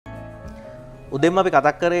උදෙන්ම අපි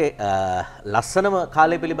කතා කරේ ලස්සනම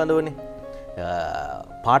කාලය පිළිබඳවනේ.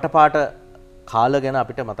 පාට කාල ගැන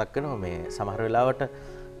අපිට මතක් වෙනවා මේ සමහර වෙලාවට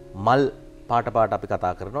මල් පාට අපි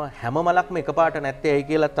කතා කරනවා. හැම මලක්ම එක පාට නැත්තේ ඇයි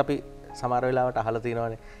කියලාත් අපි සමහර වෙලාවට අහලා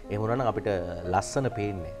තියෙනවානේ. එහෙම වුණා නම් අපිට ලස්සන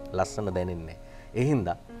පේන්නේ, ලස්සන දැනෙන්නේ. ඒ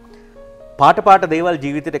හින්දා පාට දේවල්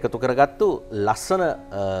ජීවිතයට එකතු කරගත්තු ලස්සන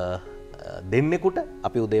දෙන්නෙකුට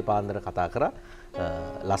අපි උදේ පාන්දර කතා කරා.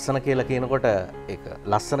 ලස්සන කියලා කියනකොට ඒක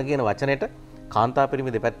ලස්සන කියන වචනෙට කාන්තා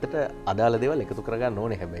පිරිමි දෙපැත්තට අදාළ දේවල් එකතු කරගන්න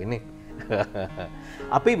ඕනේ හැබැයිනේ.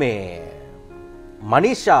 අපි මේ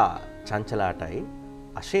මනීෂා චංචලාටයි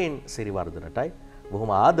අශේන් සිරිවර්ධනටයි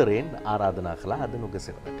බොහොම ආදරයෙන් ආරාධනා කළා අද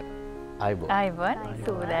නුගසෙවණට. ආයිබෝන්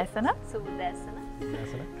සුබදෑසන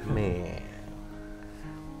මේ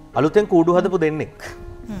අලුතෙන් කූඩු හදපු දෙන්නෙක්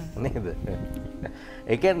නේද?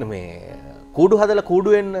 ඒ කියන්නේ මේ කූඩු හදලා කූඩු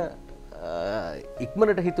වෙන්න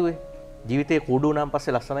ඉක්මනට හිතුවේ ජීවිතේ කූඩු වුණාන්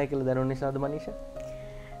පස්සේ ලස්සනයි කියලා දැනුන නිසාද මනීෂා?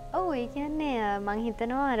 ඔව් ඒ කියන්නේ මං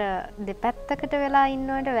හිතනවා අර දෙපැත්තකට වෙලා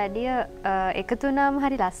ඉන්නවට වැඩිය එකතු වුණාම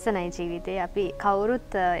හරි ලස්සනයි ජීවිතේ. අපි කවුරුත්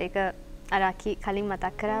ඒක අර කලින්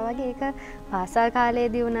මතක් කරා වගේ ඒක පාසල්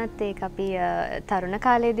කාලේදී වුණත් ඒක අපි තරුණ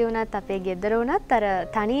කාලේදී වුණත් අපේ ගෙදර වුණත් අර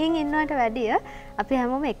තනියෙන් ඉන්නවට වැඩිය අපි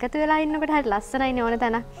හැමෝම එකතු වෙලා ඉන්නකොට හරි ලස්සනයිනේ ඕන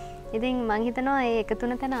තැන. ඉතින් මං හිතනවා ඒ එකතු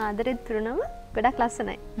වෙන තැන ආදරෙත් තුරුනම ගොඩක්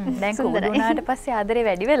ලස්සනයි. දැන් කූඩු වුණාට පස්සේ ආදරේ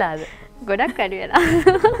වැඩි වෙලාද? ගොඩක් වැඩි වෙලා.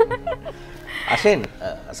 අශෙන්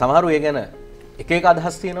සමහරු ඒ ගැන එක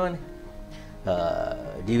අදහස් තියෙනවනේ.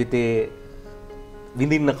 ජීවිතේ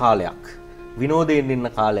විඳින්න කාලයක්, විනෝදයෙන් ඉන්න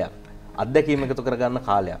කාලයක්, අත්දැකීම් එකතු කරගන්න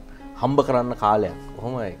කාලයක්, හම්බ කරන්න කාලයක්.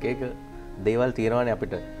 කොහොම එක දේවල් තියෙනවනේ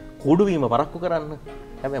අපිට කූඩු වීම පරක්කු කරන්න.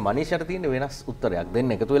 හැබැයි මනීෂාට තියෙන වෙනස් උත්තරයක්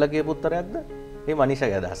දෙන්න එකතු වෙලා කියපු උත්තරයක්ද? මේ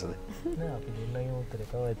මනීෂාගේ අදහසද? නෑ අපි දෙන්නගේ උත්තරේ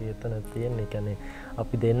තමයි එතන තියෙන්නේ. කියන්නේ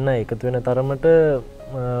අපි දෙන්න එකතු වෙන තරමට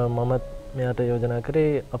මම මෙයාට යෝජනා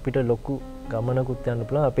කරේ අපිට ලොකු ගමනකුත් යන්න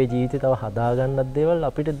පුළුවන්. අපේ ජීවිතේ තව හදාගන්නත් දේවල්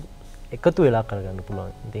අපිට එකතු වෙලා කරගන්න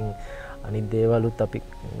පුළුවන්. ඉතින් අනිත් දේවලුත් අපි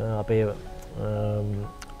අපේ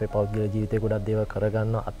පෞද්ගල ජීවිතේ ගොඩක් දේවල්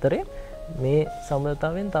කරගන්න අතරේ මේ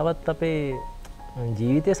සම්බන්ධතාවයෙන් තවත් අපේ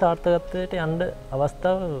ජීවිතය සාර්ථකත්වයට යන්න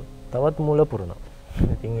අවස්ථාව තවත් මුල පුරනවා.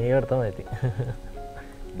 ඉතින් ඒකට තමයි ඉතින්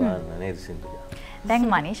බලන්න නේද සින්දුජා. දැන්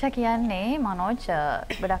මනීෂා කියන්නේ මනෝජ්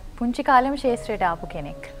ගොඩක් පුංචි කාලෙම ශාස්ත්‍රයට ආපු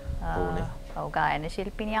කෙනෙක්. ඔව් ගායන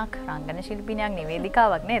ශිල්පිනියක්, රංගන ශිල්පිනියක්,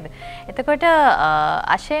 නිවේදිකාවක් නේද? එතකොට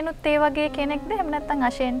අශේනුත් ඒ වගේ කෙනෙක්ද? එහෙම නැත්නම්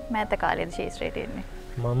අශේන් මෑත කාලේද ශාස්ත්‍රයට එන්නේ?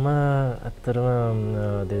 මම ඇත්තටම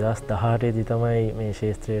 2018 දී තමයි මේ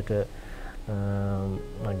ශාස්ත්‍රයට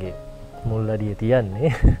මගේ මුල් අඩිය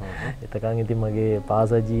තියන්නේ. එතකන් ඉතින් මගේ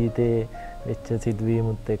පාසල් ජීවිතේ වෙච්ච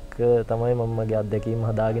සිදුවීමුත් එක්ක තමයි මම මගේ අත්දැකීම්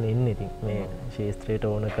හදාගෙන ඉන්නේ. ඉතින් මේ ශාස්ත්‍රයට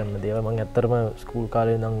ඕන කරන දේවල් මම ඇත්තටම ස්කූල්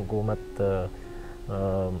කාලේ ඉඳන් කොහොමත්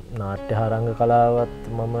නාට්‍ය හරංග කලාවත්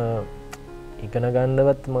මම ඉගෙන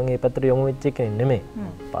ගන්නවත් මම ඒ පැත්තට යොමු වෙච්ච කෙනෙක් නෙමෙයි.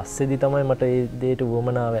 පස්සේදී තමයි මට ඒ දෙයට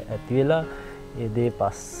වුවමනාව ඇති වෙලා ඒ දේ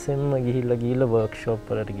පස්සෙන්ම ගිහිල්ලා වර්ක්ෂොප්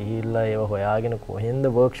වලට ගිහිල්ලා ඒව හොයාගෙන කොහෙන්ද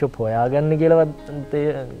වර්ක්ෂොප් හොයාගන්න කියලාවත්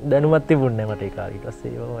දැනුමක් තිබුණේ නැහැ මට ඒ කාලේ. ඊට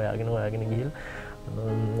පස්සේ ඒව හොයාගෙන ගිහිල්ලා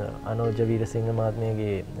අනෝජ වීරසිංහ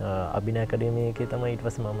මහත්මයාගේ අභිනය ඇකඩමිය එකේ තමයි ඊට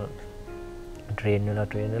පස්සේ මම ට්‍රේන්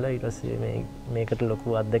වෙලා ඊට පස්සේ මේකට ලොකු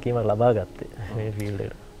අත්දැකීමක් ලබා ගත්තේ මේ ෆීල්ඩ්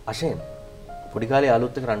එකට. අශේන් පොඩි කාලේ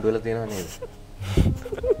අලුත් එක රණ්ඩු වෙලා තියෙනව නේද?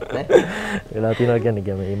 වෙලා තියෙනවා කියන්නේ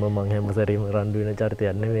ගැම මම හැම සැරේම රණ්ඩු වෙන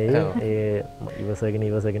චරිතයක් නෙවෙයි. ඒ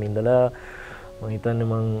ඉවසගෙන ඉඳලා මම හිතන්නේ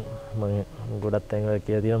මම ගොඩක් තැන්වල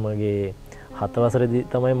කියලා තියෙනවා මගේ 7 වසරේදී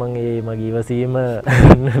තමයි මම මගේ ඉවසීම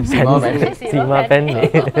සීමා පැන්නේ.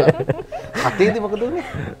 7ේදී මොකද උනේ?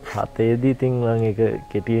 7ේදී ඉතින් මම ඒක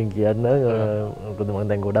කෙටියෙන් කියන්න මොකද මම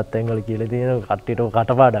දැන් ගොඩක් තැන්වල කියලා තියෙනවා කට්ටියට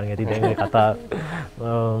කටපාඩම් ඇති දැන් මේ කතා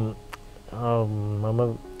මම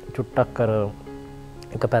චුට්ටක් කර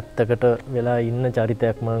එක පැත්තකට වෙලා ඉන්න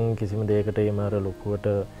චරිතයක් මං කිසිම දෙයකට එහෙම අර ලොකුවට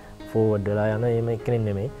ෆෝවර්ඩ් වෙලා යන එහෙම කෙනෙක්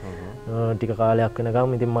නෙමෙයි. ටික කාලයක්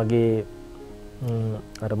වෙනකම් ඉතින්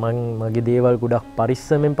මගේ දේවල් ගොඩක්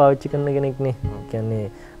පරිස්සමෙන් පාවිච්චි කරන කෙනෙක් නේ. කියන්නේ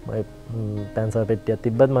මම පැන්සල් පෙට්ටියක්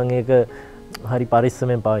තිබ්බත් මම ඒක හරි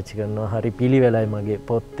පරිස්සමෙන් පාවිච්චි කරනවා. හරි පිළිවෙලයි මගේ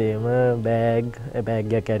පොත්තේම බෑග්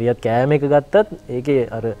එකක් ඇරියත් කෑම එක ගත්තත් ඒකේ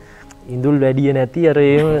අර ඉඳුල් වැඩිය නැති අර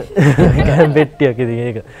එහෙම කෑම පෙට්ටියක් ඉතින්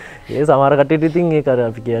ඒක. ඒ සමහර කට්ටියට ඉතින් ඒක අර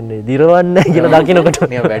අපි කියන්නේ දිරවන්නේ නැහැ කියලා දකින්නකොට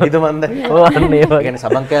නිය වැඩිද මන්ද? ඔව් අන්න ඒ වගේ. කියන්නේ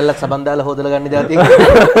සබන් කෑල්ලක් සබන් දාලා හොදලා ගන්න જાතිය.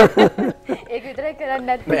 ඒක විතරයි කරන්නේ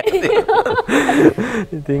නැත්තේ.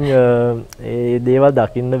 ඉතින් ඒ දේවල්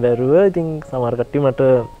දකින්න බැරුව ඉතින් සමහර කට්ටිය මට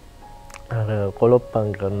අර කොලොප්පම්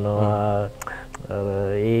කරනවා.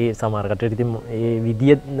 ඒ සමහර කට්ටියට ඉතින් ඒ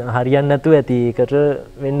විදිය හරියන්නේ නැතුව ඇති. ඒකට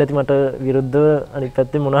වෙන්න ඇති මට විරුද්ධව අනිත්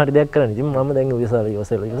පැත්තේ මොන හරි දෙයක් කරන්න. ඉතින් මම දැන්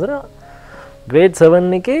ඉවසලා ග්‍රේඩ්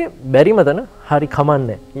 7 එකේ බැරිම තන හරි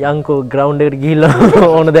කමන්නේ යංකෝ ග්‍රවුන්ඩ් එකට ගිහිල්ලා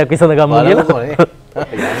ඕන දෙයක් විසඳ ගමු කියලා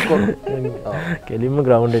කෙලින්ම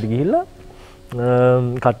ග්‍රවුන්ඩ් එකට ගිහිල්ලා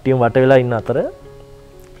කට්ටියම වට වෙලා ඉන්න අතර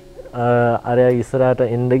අර ඉස්සරහට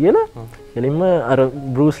එන්න කියලා කෙලින්ම අර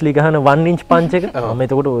බෲස් ලී ගහන 1 ඉන්ච් පන්ච් එක මම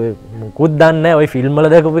එතකොට ඔය මුකුත් දන්නේ නැහැ ඔය ෆිල්ම් වල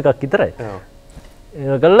දැකපු එකක් විතරයි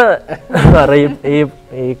ඒක කළා අර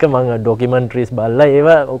ඒක මම ඩොකියුමන්ටරිස් බලලා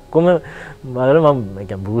ඒවා ඔක්කොම බලලා මම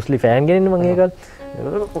කියන්නේ බෲස් ලී ෆෑන් කෙනෙක් මම ඒක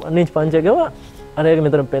 1 ඉන්ච් පන්ච් එකව අර ඒක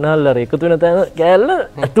මෙතන පෙනහල්ලා එකතු වෙන තැන කෑල්ල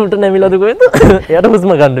ඇතුළට නැමිලාද කොහෙද එයාට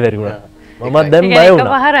හුස්ම ගන්න බැරි වුණා මමත් දැන් බය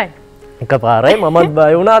වුණා එකපාරයි මමත්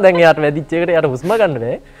බය වුණා දැන් එයාට වැදිච්ච එකට එයාට හුස්ම ගන්න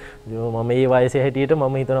බෑ මම මේ වයසේ හැටියට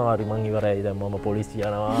මම හිතනවා හරි මං ඉවරයි දැන් මම පොලිසිය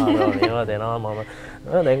යනවා මේවා දෙනවා මම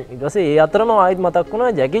දැන් ඊට පස්සේ ඒ අතරම ආයෙත් මතක්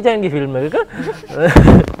වුණා ජැකි චෑන්ගේ ෆිල්ම් එකක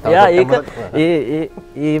එයා ඒක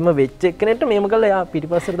ඒම වෙච්ච එක්කෙනෙක්ට මේම කළා එයා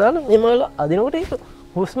පිටිපස්සට දාලා මේම වල අදිනකොට ඒක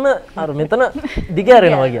හුස්ම අර මෙතන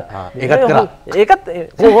දිගෑරෙනවා ගියා ඒකත් කරා ඒකත්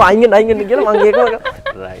ඕ අයින් කියලා මං ඒක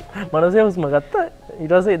රයිට් මනසේ හුස්ම ගත්තා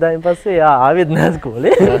ඊට පස්සේ එදායින් පස්සේ එයා ආවෙත් නැහැ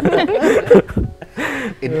ස්කෝලේ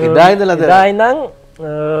එදා ඉඳන්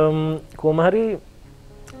කොහොම හරි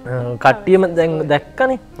කට්ටියම දැන්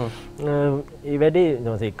දැක්කනේ ඒ වැඩේ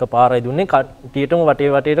එක පාරයි දුන්නේ කට්ටියටම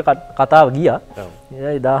වටේට කතාව ගියා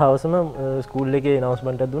එදා හවසම ස්කූල් එකේ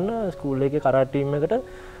ඇනවුස්මන්ට් එකක් දුන්නා ස්කූල් එකේ කරාටි ටීම් එකට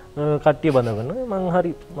කට්ටිය බඳගෙන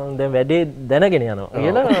මං දැන් වැඩේ දැනගෙන යනවා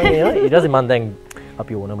කියලා ඊට පස්සේ මං දැන්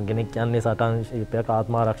අපි ඕනම කෙනෙක් යන්නේ සටන් ශිල්පයක්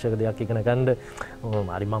ආත්මාරක්ෂක දෙයක් ඉගෙන ගන්න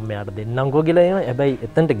හරි මම මෙයාට දෙන්නම්කෝ කියලා එනවා හැබැයි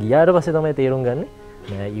එතනට ගියාට පස්සේ තමයි තේරුම් ගන්නේ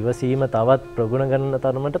නෑ ඉවසීම තවත් ප්‍රගුණ ගන්න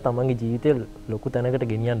තරමට තමන්ගේ ජීවිතය ලොකු තැනකට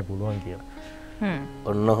ගෙනියන්න පුළුවන් කියලා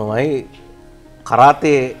ඔන්න ඔහොමයි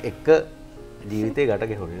කරාතේ එක්ක ජීවිතේ ගැට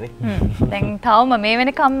ගැහුනේ නේ දැන් තවම මේ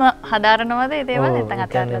වෙනකම්ම හදාරනවද ඒ දේවල් නැත්නම්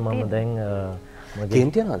අත්‍යවශ්‍යද මම දැන්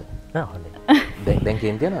කේන්ති යනවද නෑ හොඳයි දැන්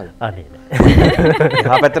කේන්ති යනවද අනේ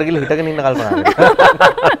එහා පැත්තට ගිහලා හිටගෙන ඉන්න කල්පනා කරා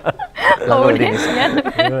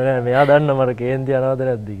මෙයා දන්න මට කේන්ති යනවද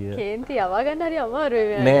නැද්ද කියලා කේන්ති යවා ගන්න හරි අමාරුයි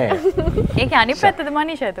නෑ ඒක අනිත් පැත්තද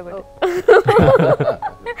මනීෂා එතකොට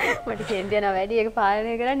මට කේන්ති යනවා වැඩි ඒක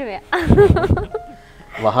පාලනය කරන්න මෙයා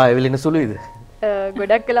වහා එවිලින සුළුයිද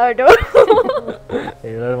ගොඩක් කලාවට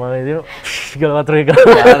ඒවල මම ඉතින් ගල වතුර එක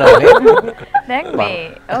දැන් මේ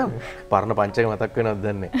ඔව් පරණ පංචක මතක් වෙනවද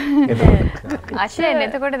දන්නේ ආශයෙන්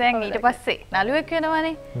එතකොට දැන් ඊට පස්සේ නළුවෙක්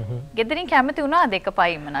වෙනවනේ ගෙදරින් කැමති වුණාද එක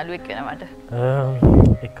පයින්ම නළුවෙක් වෙනවට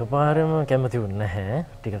එකපාරම කැමති වුණ නැහැ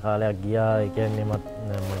ටික කාලයක් ගියා ඒ කියන්නේ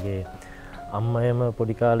මගේ අම්මයම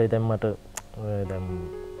පොඩි කාලේ දැන් මට දැන්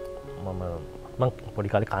මම පොඩි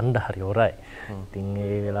කාලේ කණ්ඩ හරි හොරයි ඉතින්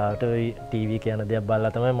ඒ වෙලාවට ටීවී කියන දෙයක්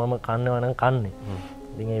බලලා තමයි මම කන්නවා නම් කන්නේ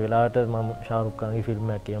ඉතින් ඒ වෙලාවට මම ශාරුක් ખાන්ගේ ෆිල්ම්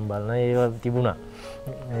එකක් කියන් බලන ඒවා තිබුණා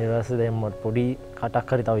ඒ වාසේ දැන් මට පොඩි කටක්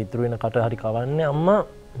හරි තව ඉතුරු වෙන කට හරි කවන්නේ අම්මා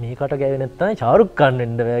මේ කට ගෑවේ නැත්නම් ශාරුක් ખાන්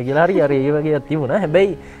වෙන්න බෑ කියලා හරි අර ඒ වගේ තිබුණා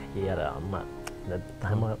හැබැයි ඒ අර අම්මා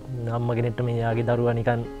කෙනෙක්ට මේ යාගේ දරුවා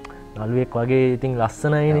නිකන් නළුවෙක් වගේ ඉතින්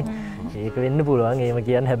ලස්සනයිනේ ඒක වෙන්න පුළුවන් එහෙම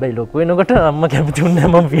කියන්නේ හැබැයි ලොකු වෙනකොට අම්මා කැමති වුණේ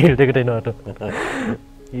නැහැ මම ෆීල්ඩ් එකට එනවට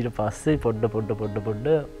ඊට පස්සේ පොඩ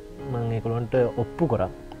මම ඒගොල්ලන්ට ඔප්පු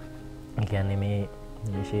කරා කියන්නේ මේ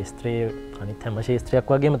ශාස්ත්‍රයේ අනිත් හැම ශාස්ත්‍රයක්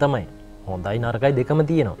වගේම තමයි හොඳයි නරකයි දෙකම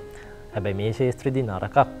තියෙනවා හැබැයි මේ ශාස්ත්‍රයේදී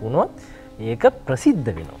නරකක් වුණොත් ඒක ප්‍රසිද්ධ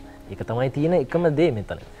වෙනවා ඒක තමයි තියෙන එකම දේ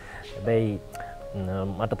මෙතන හැබැයි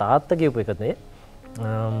මට තාත්තා කියපු එක නේ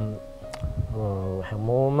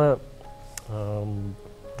හැමෝම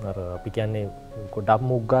අපි කියන්නේ ගොඩක්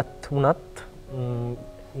මුගත් වුණත්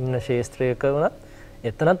ඉන්න ශාස්ත්‍රයක වුණත්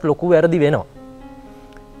එතනත් ලොකු වැරදි වෙනවා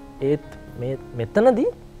ඒත් මෙතනදී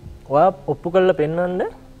ඔයා ඔප්පු කරලා පෙන්වන්න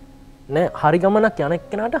නෑ හරි ගමනක් යන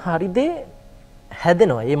එක්කෙනාට හරි දේ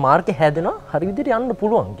හැදෙනවා ඒ මාර්ගේ හැදෙනවා හරි විදිහට යන්න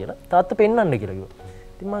පුළුවන් කියලා තාත්තා පෙන්වන්න කියලා කිව්වා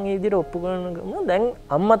ඉතින් මම ඒ විදිහට ඔප්පු කරන ගමන් දැන්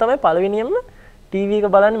අම්මා තමයි පළවෙනියෙන්ම ටීවී එක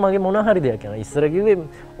බලන්නේ මගේ මොන හරි දෙයක් යනවා ඉස්සර කිව්වේ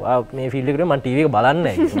ඔයා මේ ෆීල්ඩ් එකට මම ටීවී එක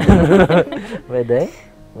බලන්නේ නැහැ දැන්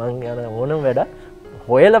මං යන ඕනම වැඩ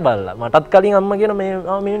හොයලා බලලා මටත් කලින් අම්මා කියන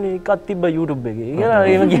මේ එකක් තිබ්බ YouTube එකේ කියලා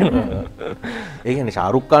එහෙම කියනවා ඒ කියන්නේ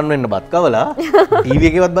ශාරුක් ખાන් වෙන්න බත් කවලා ටීවී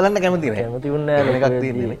එකේවත් බලන්න කැමති නැහැ කැමති වුණේ නැහැ එකක්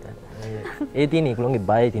තියෙන්නේ ඒ තියෙන ඒගොල්ලෝගේ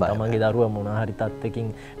බය ඉතින් තමන්ගේ දරුවා මොන හරි තත්ත්වකින්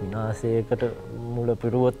විනාශයකට මුල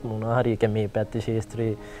පිරුවොත් මොන හරි ඒ මේ පැත්තේ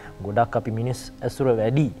ශාස්ත්‍රයේ ගොඩක් අපි මිනිස් ඇසුර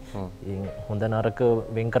වැඩි හොඳ නරක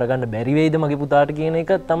වෙන් කරගන්න බැරි වෙයිද මගේ පුතාට කියන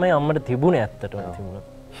එක තමයි අම්මට තිබුණේ ඇත්තටම තිබුණා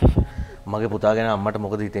මගේ පුතා ගැන අම්මට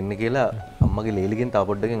මොකද හිතෙන්නේ කියලා අම්මගේ ලේලිගෙන් තව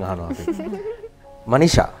පොඩ්ඩකින් අහනවා අපි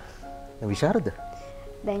මනිෂා විශාරද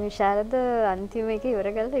දැන් විශාරද අන්තිම එක ඉවර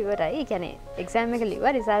කරලා ඉවරයි. ඒ කියන්නේ එක්සෑම් එක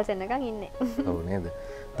ලිව්වා රිසල්ට්ස් එනකන් ඉන්නේ. ඔව් නේද?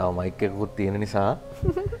 තව මයික් එකකුත් තියෙන නිසා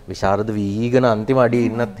විශාරද වීගෙන අන්තිම අඩියේ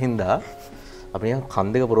ඉන්නත් හින්දා අපි නිකන් කන්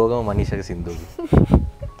දෙක පුරවගම මනිෂාගේ සින්දුවගේ.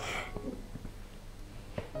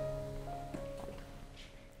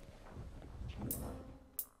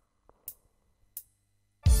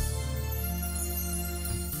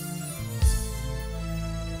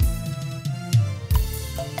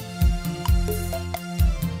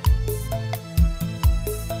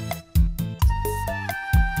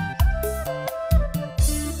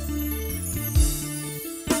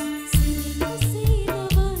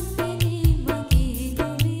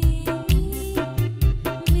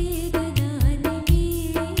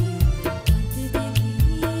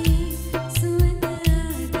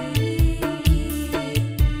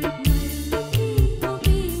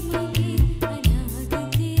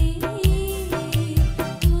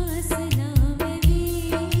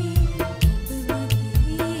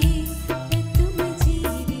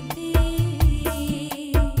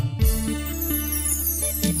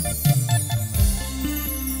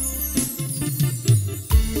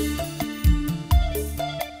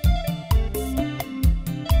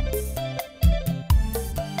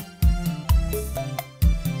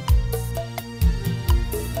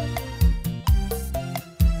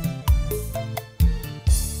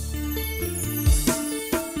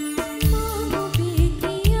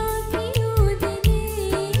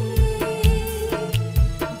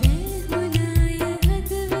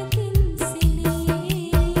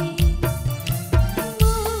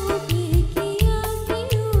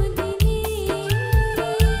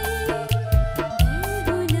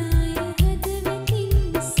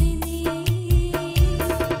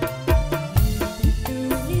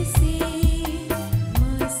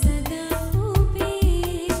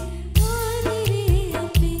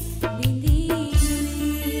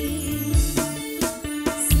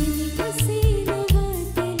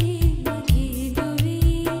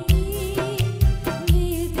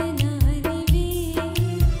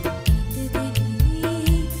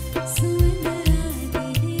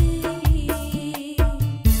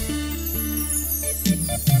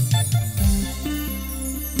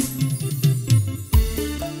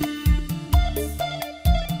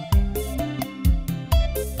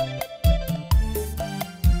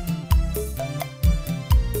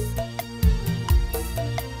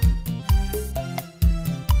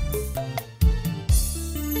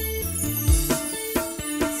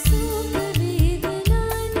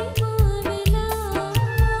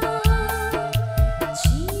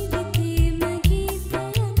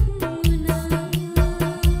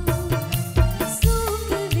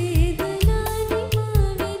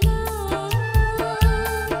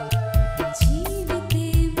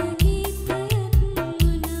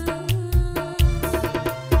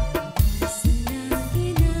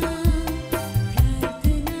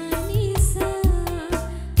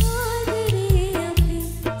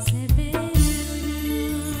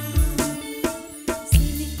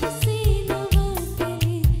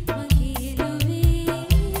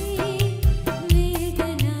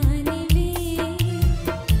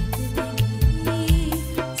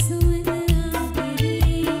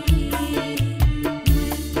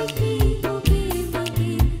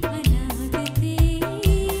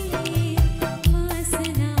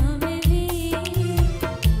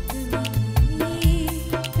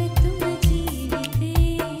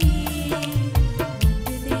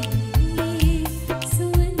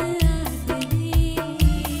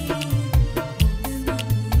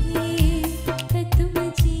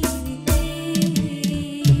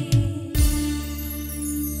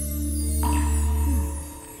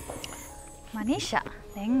 මනීෂා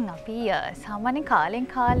දැන් අපි සාමාන්‍ය කාලෙන්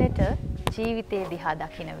කාලෙට ජීවිතේ දිහා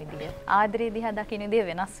දකින විදිය ආදරේ දිහා දකින විදිය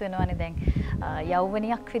වෙනස් වෙනවනේ දැන්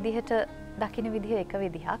යෞවනියක් විදිහට දකින විදිය එක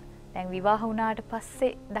විදිහක් දැන් විවාහ වුණාට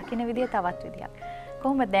පස්සේ දකින විදිය තවත් විදිහක්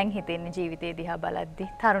කොහොමද දැන් හිතෙන්නේ ජීවිතේ දිහා බලද්දි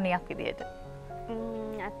තරුණියක් විදියට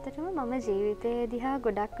ඇත්තටම මම ජීවිතේ දිහා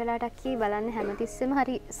ගොඩක් වෙලාට බලන්න හැමතිස්සෙම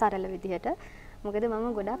හරි සරල විදිහට මොකද මම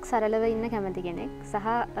ගොඩක් සරලව ඉන්න කැමති කෙනෙක් සහ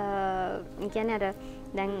කියන්නේ අර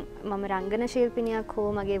දැන් මම රංගන ශිල්පිනියක් හෝ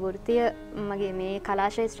මගේ වෘත්තිය මගේ මේ කලා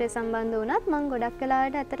ශාස්ත්‍රය සම්බන්ධ වුණත් මම ගොඩක්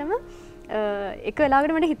වෙලාවට ඇත්තටම එක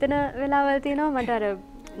වෙලාවකට මට හිතන වෙලාවල් තියෙනවා මට අර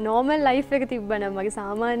නෝමල් ලයිෆ් එක තිබ්බනම් මගේ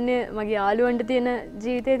සාමාන්‍ය මගේ යාළුවන්ට තියෙන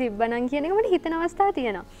ජීවිතේ තිබ්බනම් කියන එක මට හිතන අවස්ථා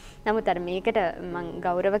තියෙනවා. නමුත් අර මේකට මම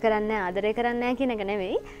ගෞරව කරන්නේ ආදරය කරන්නේ කියන එක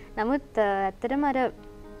නෙවෙයි. නමුත් ඇත්තටම අර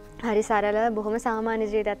හරි සරල බොහොම සාමාන්‍ය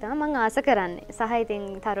ජීවිතයක් තමයි මම ආස කරන්නේ. සහ ඉතින්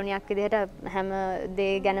තරුණියක් විදිහට හැම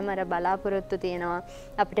දේ ගැනම අර බලාපොරොත්තු තියෙනවා.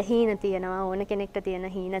 අපිට හීන තියෙනවා. ඕන කෙනෙක්ට තියෙන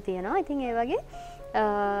හීන තියෙනවා. ඉතින් ඒ වගේ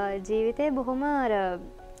ජීවිතේ බොහොම අර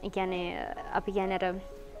කියන්නේ අපි කියන්නේ අර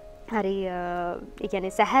හරි ඒ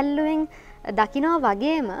කියන්නේ සැහැල්ලුවෙන් දකිනවා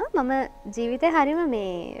වගේම මම ජීවිතේ හරිම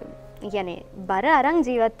මේ කියන්නේ බර අරන්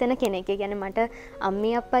ජීවත් වෙන කෙනෙක්. ඒ කියන්නේ මට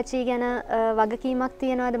අම්මි අප්පච්චි ගැන වගකීමක්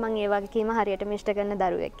තියෙනවාද මම ඒ වගකීම හරියට මිෂ්ට කරන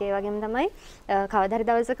දරුවෙක්. ඒ වගේම තමයි කවදා හරි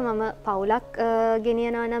දවසක මම පවුලක්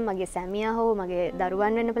ගෙනියනවා නම් මගේ සැමියා හෝ මගේ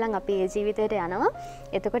දරුවන් වෙන්න පුළුවන් අපි ඒ ජීවිතයට යනවා.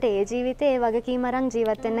 එතකොට ඒ ජීවිතේ ඒ වගකීම අරන්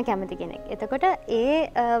ජීවත් වෙන්න කැමති කෙනෙක්. එතකොට ඒ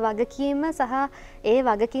වගකීම සහ ඒ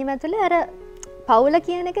වගකීම ඇතුලේ අර පවුල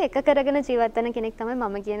කියන එක කරගෙන ජීවත් වෙන කෙනෙක් තමයි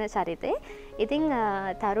මම කියන චරිතේ. ඉතින්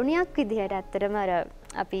තරුණියක් විදිහට ඇත්තටම අර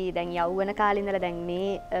අපි දැන් යෞවන කාලේ ඉඳලා දැන්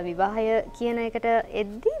මේ විවාහය කියන එකට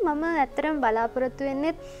එද්දි මම ඇත්තටම බලාපොරොත්තු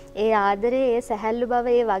වෙන්නේ ඒ ආදරේ ඒ සැහැල්ලු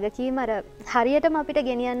බව ඒ වගකීම අර හරියටම අපිට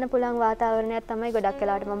ගෙනියන්න පුළුවන් වාතාවරණයක් තමයි ගොඩක්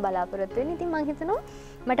වෙලාවට මම බලාපොරොත්තු වෙන්නේ. ඉතින් මම හිතනවා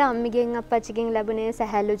මට අම්මිගෙන් අප්පච්චිගෙන් ලැබුණේ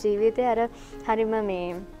සැහැල්ලු ජීවිතේ අර හරිම මේ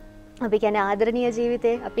අපි කියන්නේ ආදරණීය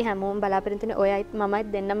ජීවිතේ අපි හැමෝම බලාපොරොත්තු වෙන්නේ ඔයයි මමයි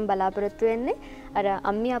දෙන්නම බලාපොරොත්තු වෙන්නේ අර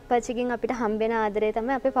අම්මි අප්පච්චිගෙන් අපිට හම්බෙන ආදරේ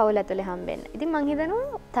තමයි අපේ පවුල ඇතුලේ හම්බෙන්නේ. ඉතින් මං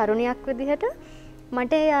හිතනවා තරුණියක් විදිහට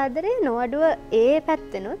මට ඒ ආදරේ නොඅඩුව ඒ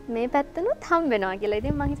පැත්තෙනුත් මේ පැත්තෙනුත් හම්බෙනවා කියලා.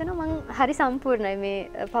 ඉතින් මං හිතනවා මං හරි සම්පූර්ණයි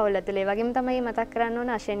මේ පවුල ඇතුලේ. වගේම තමයි මතක් කරන්න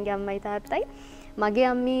ඕන අශෙන්ගේ අම්මයි තාත්තයි මගේ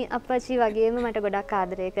අම්මි අප්පච්චි වගේම මට ගොඩක්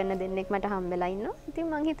ආදරය කරන දෙන්නෙක් මට හම්බෙලා ඉන්නවා. ඉතින්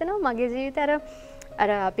මං හිතනවා මගේ ජීවිතේ අර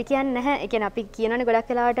අපි කියන්නේ නැහැ. ඒ කියන්නේ අපි කියනනේ ගොඩක්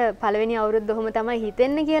වෙලාවට පළවෙනි අවුරුද්ද ඔහොම තමයි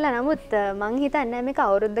හිතෙන්නේ කියලා. නමුත් මං හිතන්නේ මේක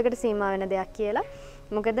අවුරුද්දකට සීමා වෙන දෙයක් කියලා.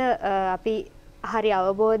 මොකද අපි හරි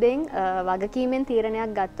අවබෝධයෙන් වගකීමෙන්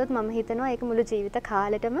තීරණයක් ගත්තොත් මම හිතනවා ඒක මුළු ජීවිත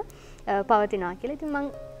කාලෙටම පවතිනවා කියලා. ඉතින් මං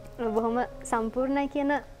බොහොම සම්පූර්ණයි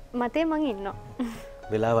කියන මතේ මං ඉන්නවා.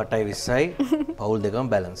 වෙලා 8:20යි පවුල් දෙකම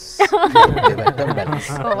බැලන්ස්. දෙපැත්තම බැලන්ස්.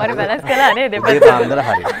 කොහොමද බැලන්ස් කළා නේ දෙපැත්ත. ඒ පාන්දර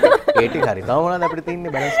හරි. ඒ ටික හරි. තව මොනවද අපිට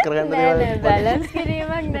තියෙන්නේ බැලන්ස් කරගන්න දේවල්? නෑ බැලන්ස්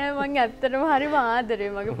කිරීමක් නෑ. මං ඇත්තටම හරිම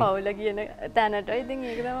ආදරේ මගේ පවුල කියන තැනට. ඉතින්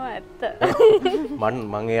ඒක තමයි ඇත්ත.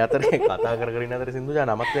 මං ඒ අතරේ කතා කර කර ඉන්න අතරේ සින්දුජා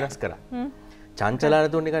නමක් වෙනස් කරා. චංචලා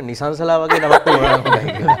නැතුව නිකන් නිසංසලා වගේ නමක් වුණා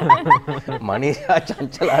නේද? මනීෂා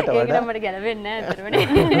චංචලාට වඩා ඒක නම් මට ගැලපෙන්නේ නෑ අතරමනේ.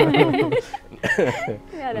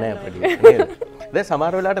 නෑ පොඩි. දැන්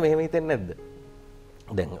සමහර වෙලාවට මෙහෙම හිතෙන්නේ නැද්ද?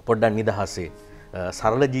 දැන් පොඩ්ඩක් නිදහසේ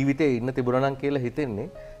සරල ජීවිතේ ඉන්න තිබුණා නම් කියලා හිතෙන්නේ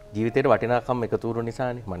ජීවිතේට වටිනාකම් එකතු වුණු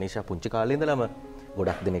නිසානේ. මනීෂා පුංචි කාලේ ඉඳලම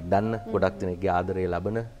ගොඩක් දෙනෙක් දන්න, ගොඩක් දෙනෙක්ගේ ආදරය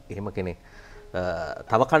ලබන එහෙම කෙනෙක්.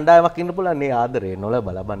 තව කණ්ඩායමක් ඉන්න පුළුවන් මේ ආදරේ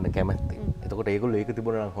නොලබ ලබන්න කැමැත්තේ. එතකොට ඒගොල්ලෝ ඒක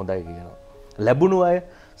තිබුණා නම් හොඳයි කියනවා. ලැබුණු අය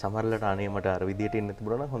සමහරවිට අනේ මට අර විදියට ඉන්න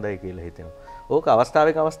තිබුණා නම් හොඳයි කියලා හිතෙනවා. ඕක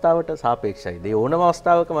අවස්ථාවක අවස්ථාවට සාපේක්ෂයි. ඒ ඕනම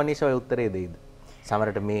අවස්ථාවක මනීෂා ඔය උත්තරේ දෙයිද?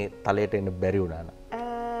 සමහරට මේ තලයට එන්න බැරි වුණා නම්.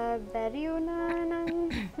 බැරි වුණා නම්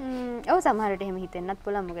ඔව් සමහරට එහෙම හිතෙන්නත්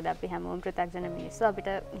පුළුවන්. මොකද අපි හැමෝම පෘථග්ජන මිනිස්සු අපිට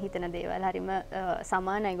හිතන දේවල් හරිම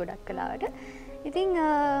සමානයි ගොඩක් කලාවට. ඉතින්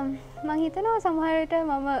මම හිතනවා සමහරට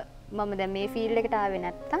මම දැන් මේ ෆීල්ඩ් එකට ආවේ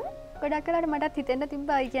නැත්තම් ගොඩක් වෙලාවට මටත් හිතෙන්න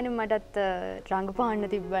තිබ්බා. ඒ කියන්නේ මටත් රංගපාන්න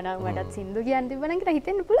තිබ්බනම් මටත් සින්දු කියන්න තිබ්බනම් කියලා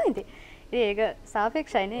හිතෙන්න පුළුවන් ඉතින්. ඒක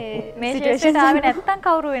සාපේක්ෂයි නේ. මේ ශේෂ්ත්‍රයට ආවේ නැත්තම්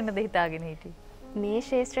කවුරු වෙන්නද හිතාගෙන හිටියේ? මේ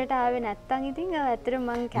ශේෂ්ත්‍රයට ආවේ නැත්තම් ඉතින් ඇත්තටම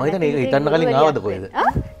මං මම හිතන්නේ ඒක හිතන්න කලින් ආවද කොහෙද?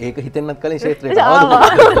 ඒක හිතෙන්නත් කලින් ශේෂ්ත්‍රයට ආවද?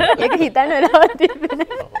 ඒක හිතන්න වෙලාවක් තිබුණේ.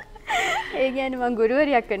 ඒ කියන්නේ මං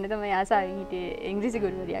ගුරුවරියක් වෙන්න තමයි ආසාවෙන් හිටියේ. ඉංග්‍රීසි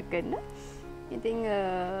ගුරුවරියක් වෙන්න. ඉතින්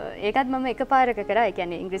ඒකත් මම එකපාරක කරා. ඒ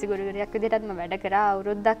කියන්නේ ඉංග්‍රීසි ගුරුවරියක් විදිහටත් මම වැඩ කරා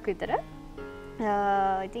අවුරුද්දක් විතර.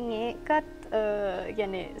 ඉතින් ඒකත්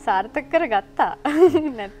කියන්නේ සාර්ථක කරගත්තා.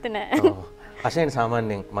 නැත්te නෑ. අශේන්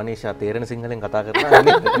සාමාන්‍යයෙන් මනීෂා තේරෙන සිංහලෙන් කතා කරනවා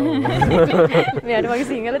නේද? මෙයාට මගේ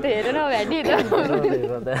සිංහල තේරෙනවා වැඩිද?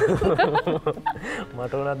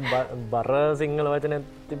 මට උනත් බර සිංහල වචන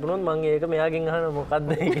තිබුණොත් මම ඒක මෙයාගෙන් අහන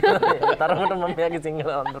මොකක්ද කියලා. තරමට මම මෙයාගේ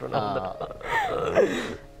සිංහල අඳුරනවා.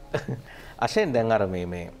 අශෙන් දැන් අර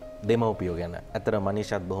මේ දෙමව්පියෝ ගැන ඇතර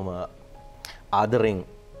මනිෂත් බොහොම ආදරෙන්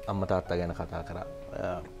අම්ම තාත්තා ගැන කතා කරා.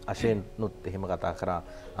 අශේන්නුත් එහෙම කතා කරා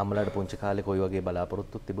අම්මලාට පුංචි කාලේ කොයි වගේ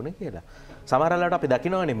බලාපොරොත්තුත් තිබුණේ කියලා. සමහර වෙලාවට අපි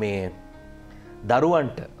දකිනවනේ මේ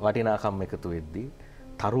දරුවන්ට වටිනාකම් එකතු වෙද්දී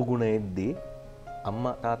තරුගුණ එද්දී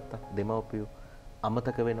අම්මා තාත්තා දෙමව්පියෝ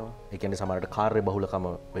අමතක වෙනවා. ඒ කියන්නේ සමහරට කාර්ය බහුලකම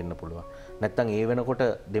වෙන්න පුළුවන්. නැත්තම් ඒ වෙනකොට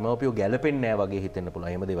දෙමව්පියෝ ගැළපෙන්නේ නැහැ වගේ හිතෙන්න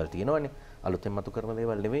පුළුවන්. එහෙම දේවල් තියෙනවනේ. අලුතෙන් මතු කරන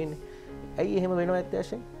දේවල් නෙවෙයිනේ. ඇයි එහෙම වෙනව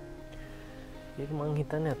ඇත්තටම? ඒක මං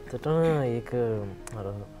හිතන්නේ ඇත්තටම ඒක අර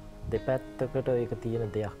දෙපැත්තකට ඒක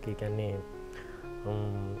තියෙන දෙයක්. ඒ කියන්නේ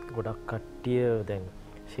ගොඩක් කට්ටිය දැන්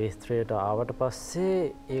ශාස්ත්‍රයට ආවට පස්සේ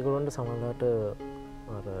ඒගොල්ලන්ට සමහරවිට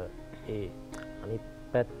අර ඒ අනිත්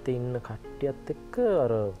පැත්තේ ඉන්න කට්ටියත් එක්ක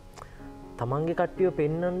අර තමන්ගේ කට්ටිය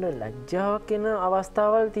පෙන්වන්න ලැජ්ජාවක් එන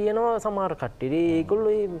අවස්ථාවල් තියෙනවා සමහර කට්ටියට.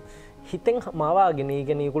 ඒගොල්ලෝ හිතෙන් මවාගෙන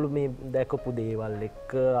ඉගෙන ඒගොල්ලෝ මේ දැකපු දේවල්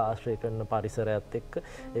එක්ක ආශ්‍රය කරන පරිසරයත් එක්ක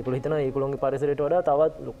ඒගොල්ලෝ හිතනවා ඒගොල්ලෝගේ පරිසරයට වඩා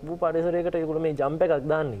තවත් ලොකු පරිසරයකට ඒගොල්ලෝ මේ ජම්ප් එකක්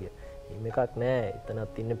දාන්න කියලා. එහෙම එකක් නෑ.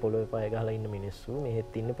 එතනත් ඉන්නේ පොළොවේ පය ගහලා ඉන්න මිනිස්සු,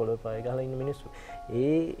 මෙහෙත් ඉන්නේ පොළොවේ පය ගහලා ඉන්න මිනිස්සු.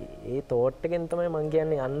 ඒ තෝට් එකෙන් තමයි මං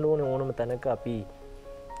කියන්නේ යන්න ඕනේ ඕනම තැනක අපි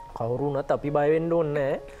කවුරු වුණත් අපි බය වෙන්න ඕනේ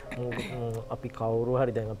නෑ. අපි කවුරු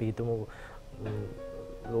හරි දැන් අපි හිතමු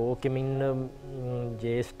ලෝකෙම ඉන්න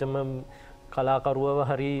ජේෂ්ඨම කලාකරුවව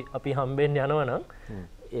හරි අපි හම්බෙන්න යනවා නම්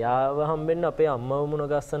එයාව හම්බෙන්න අපේ අම්මව මුණ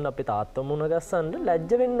ගස්සන්න අපේ තාත්තව මුණ ගස්සන්න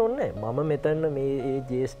ලැජ්ජ වෙන්න ඕනේ නෑ. මම මෙතන මේ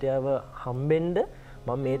ජේෂ්ඨයව හම්බෙන්න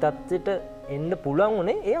මම මේ තත්ත්වෙට එන්න පුළුවන්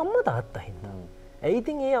උනේ ඒ අම්මා තාත්තා හින්දා. ඇයි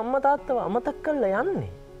ඉතින් ඒ අම්මා තාත්තව අමතක කරලා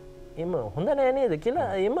යන්නේ? එම හොඳ නෑ නේද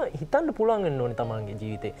කියලා එම හිතන්න පුළුවන් වෙන්න ඕනේ තමන්ගේ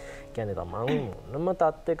ජීවිතේ. කියන්නේ තමන් මොනම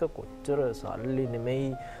තත්ත්වයක කොච්චර සල්ලි නෙමෙයි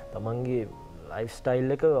තමන්ගේ ලයිෆ්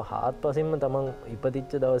ස්ටයිල් එක හාත්පසින්ම තමන්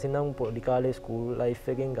ඉපදිච්ච දවසේ ඉඳන් පොඩි කාලේ ස්කූල් ලයිෆ්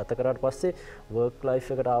එකෙන් ගත කරාට පස්සේ වර්ක්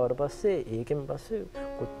ලයිෆ් එකට ආවට පස්සේ ඒකෙන් පස්සේ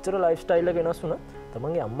කොච්චර ලයිෆ් ස්ටයිල් එක වෙනස් වුණා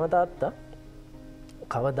තමන්ගේ අම්මා තාත්තා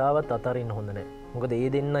කවදාවත් අතරින්න හොඳ නෑ. මොකද ඒ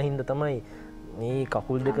දෙන්න හින්දා තමයි මේ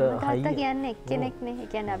කකුල් දෙක හයි කියන්නේ එක්කෙනෙක්නේ. ඒ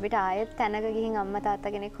කියන්නේ අපිට ආයෙත් තැනක ගිහින් අම්මා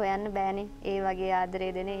තාත්තා කෙනෙක් හොයන්න බෑනේ. ඒ වගේ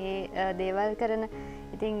ආදරේ දෙන ඒ දේවල් කරන.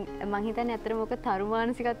 ඉතින් මං හිතන්නේ අතරම ඔක තරු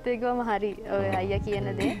මානසිකත්වයේ ගිවම හරි ඔය අයියා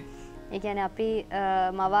කියන දේ. ඒ කියන්නේ අපි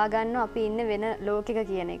මවා ගන්නවා අපි ඉන්නේ වෙන ලෝකයක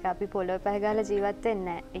කියන එක. අපි පොළොව පැහැගාලා ජීවත් වෙන්නේ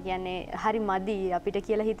නැහැ. ඒ කියන්නේ හරි මදි අපිට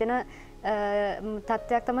කියලා හිතෙන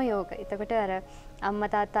තත්ත්වයක් තමයි ඕක. එතකොට අර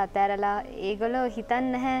අම්මා තාත්තා අතෑරලා ඒගොල්ලෝ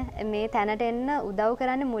හිතන්නේ නැහැ මේ තැනට එන්න උදව්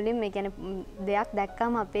කරන්නේ මුලින්ම. ඒ කියන්නේ දෙයක්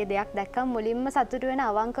දැක්කම අපේ දෙයක් දැක්කම මුලින්ම සතුටු වෙන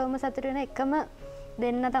අවංකවම සතුටු වෙන එකම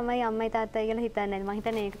දෙන්න තමයි අම්මයි තාත්තයි කියලා හිතන්නේ. මම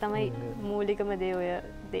හිතන්නේ ඒක තමයි මූලිකම දේ ඔය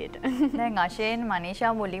දෙයට. දැන් අශේන්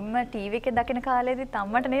මනීෂා මුලින්ම ටීවී එකේ දකින කාලේදීත්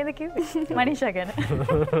අම්මට නේද කිව්වේ මනීෂා ගැන?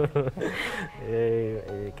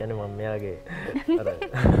 ඒ කියන්නේ මම මෙයාගේ අර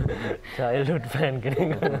චයිල්ඩ්හුඩ් ෆෑන්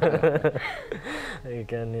කෙනෙක්. ඒ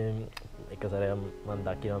කියන්නේ එක සැරයක් මම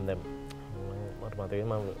දකිනම් දැන් මට මතකයි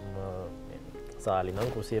මම සාලි නම්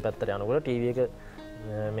කුසිය පැත්තට යනකොට ටීවී එක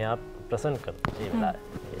මෙයා ප්‍රසන්ට් කරා.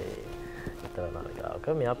 ඒ වෙලාවේ නාලිකාවක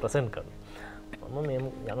මෙයා ප්‍රසන්ට් කරනවා. මම මේ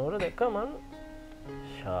යනකොට දැක්කා මං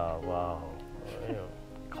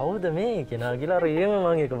කවුද මේ කෙනා කියලා රේම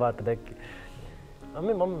මං එක පාට දැක්කේ.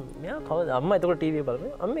 අම්මේ මම මෙයා කවුද? අම්මා එතකොට ටීවී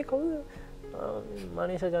බලන්නේ. අම්මේ කවුද?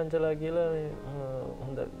 මනීෂා චංචලා කියලා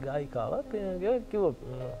හොඳ ගායිකාවක්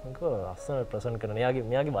කිව්වා ලස්සනට ප්‍රසන්ට් කරන.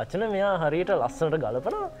 මෙයාගේ වචන මෙයා හරියට ලස්සනට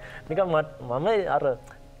ගලපනවා. නිකන් මම අර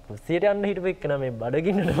කුස්සියට යන්න හිටපු එක්කන මේ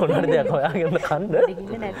බඩගින්නට මොනවද දෙයක් හොයාගෙන කන්න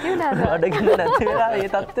බඩගින්න නැති වුණා. බඩගින්න නැති වෙලා ඒ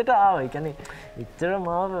තත්ත්වයට ආවා. ඒ කියන්නේ එච්චර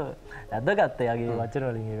මාව ඇදගත්තා යාගේ වචන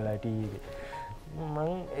වලින් ඒ වෙලාවට ටීවී එකේ.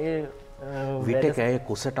 මං ඒ විට කෑ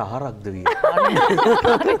කුසට ආහාරක්ද විය.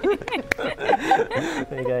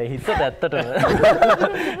 ඒක හිතට ඇත්තටම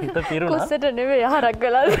හිත පිරුණා. කුස්සට නෙවෙයි ආහාරක්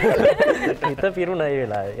ගලා. හිත පිරුණා ඒ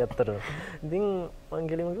වෙලාවේ ඇත්තටම. ඉතින් මං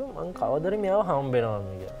ගෙලිම කිව්වා මං කවදරි මෙයාව හම්බ වෙනවා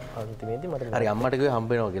කියලා. අන්තිමේදී මට හරි අම්මට කිව්වේ හම්බ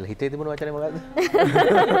වෙනවා කියලා. හිතේ තිබුණ වචනේ මොකද්ද?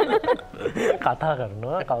 කතා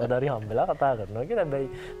කරනවා කවදාරි හම්බෙලා කතා කරනවා කියලා. හැබැයි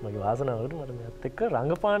මගේ වාසනාවට මට මෙයාත් එක්ක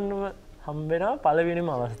රංගපාන්නම හම්බ වෙනවා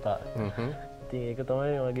පළවෙනිම අවස්ථාව. ඉතින් ඒක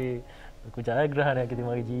තමයි මගේ ලොකු ජයග්‍රහණයක් ඉතින්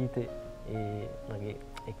මගේ ජීවිතේ. ඒ මගේ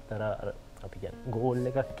එක්තරා අපි කියන්නේ ගෝල්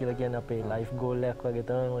එකක් කියලා කියන්නේ අපේ ලයිෆ් ගෝල් එකක් වගේ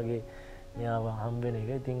තමයි මගේ මෙයාව හම්බ වෙන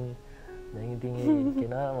එක. ඉතින් දැන් ඉතින් ඒ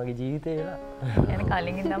කෙනා මගේ ජීවිතේ වෙලා. يعني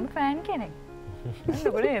කලින් ඉඳන්ම ෆෑන් කෙනෙක්.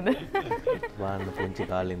 නේද? වාන්න පුංචි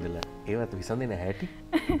කාලේ ඉඳලා ඒවත් විසඳෙන හැටි.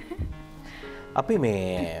 අපි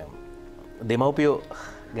මේ දෙමව්පියෝ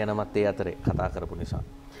ගැනමත් ඒ අතරේ කතා කරපු නිසා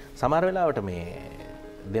සමහර වෙලාවට මේ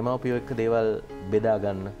දෙමව්පියෝ එක්ක දේවල් බෙදා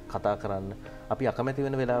ගන්න කතා කරන්න අපි අකමැති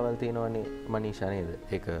වෙන වෙලාවල් තියෙනවනේ මනීෂා නේද?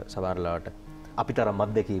 ඒක සමහර වෙලාවට අපි තරම්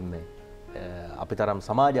මද්දකින් නෑ. අපි තරම්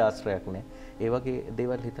සමාජ ආශ්‍රයක් නෑ. ඒ වගේ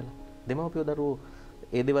දේවල් හිතලා දෙමව්පියෝ දරුවෝ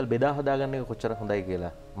ඒ දේවල් බෙදා හදාගන්න එක කොච්චර හොඳයි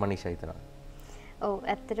කියලා මනීෂා හිතනවා. ඔව්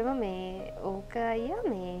ඇත්තටම මේ ඕක අයියා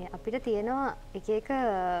මේ අපිට තියෙනවා එක එක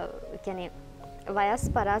කියන්නේ වයස්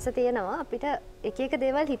පරාස තියෙනවා අපිට එක එක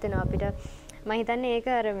දේවල් හිතනවා අපිට මම හිතන්නේ ඒක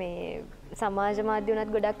අර මේ සමාජ මාධ්‍ය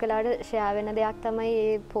උනත් ගොඩක් වෙලාවට ෂෙයා වෙන දෙයක් තමයි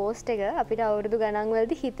මේ පෝස්ට් එක අපිට අවුරුදු ගණන්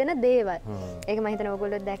වලදී හිතෙන දේවල්. ඒක මම හිතනවා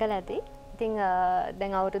ඔයගොල්ලෝ දැකලා ඇති. ඉතින්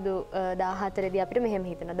දැන් අවුරුදු 14 දී අපිට මෙහෙම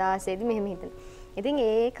හිතෙනවා 16 දී මෙහෙම හිතෙනවා. ඉතින්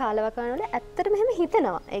ඒ කාලවකවාන වල ඇත්තටම මෙහෙම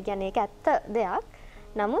හිතනවා. ඒ කියන්නේ ඒක ඇත්ත දෙයක්.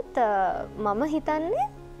 නමුත් මම හිතන්නේ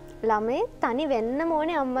ළමේ තනි වෙන්න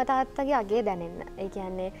ඕනේ අම්මා තාත්තගේ අගේ දැනෙන්න. ඒ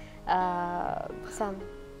කියන්නේ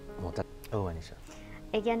ඔව් අනිෂා.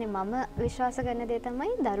 ඒ කියන්නේ මම විශ්වාස කරන දේ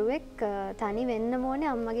තමයි දරුවෙක් තනි වෙන්න ඕනේ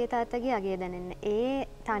අම්මගේ තාත්තගේ අගේ දැනෙන්න. ඒ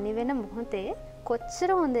තනි වෙන මොහොතේ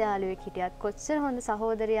කොච්චර හොඳ යාළුවෙක් හිටියත් කොච්චර හොඳ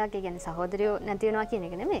සහෝදරයෙක් ඒ කියන්නේ සහෝදරයෝ නැති වෙනවා කියන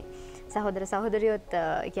එක නෙමෙයි. සහෝදර සහෝදරියොත්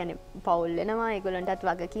ඒ කියන්නේ පවුල් වෙනවා ඒගොල්ලන්ටත්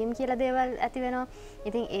වගකීම් කියලා දේවල් ඇති වෙනවා.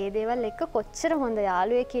 ඉතින් ඒ දේවල් එක්ක කොච්චර හොඳ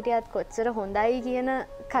යාළුවෙක් හිටියත් කොච්චර හොඳයි කියන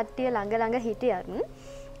කට්ටිය ළඟ හිටියත්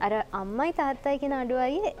අර අම්මයි තාත්තයි කියන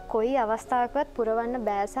අඩුවයි කොයි අවස්ථාවකවත් පුරවන්න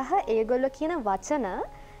බෑ සහ ඒගොල්ලෝ කියන වචන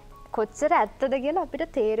කොච්චර ඇත්තද කියලා අපිට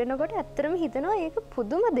තේරෙනකොට ඇත්තටම හිතනවා ඒක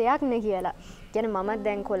පුදුම දෙයක් නේ කියලා. කියන්නේ මම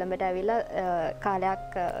දැන් කොළඹට ඇවිල්ලා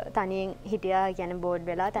කාලයක් තනියෙන් හිටියා. කියන්නේ බෝඩ්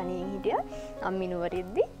වෙලා තනියෙන් හිටියා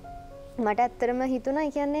අම්මිනුවරිද්දි. මට ඇත්තටම හිතුණා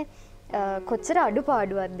කියන්නේ කොච්චර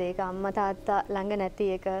අඩුපාඩුවක්ද ඒක අම්මා තාත්තා ළඟ නැති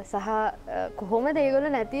එක සහ කොහොමද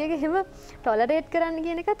ඒගොල්ලෝ නැති එක එහෙම ටොලරේට් කරන්න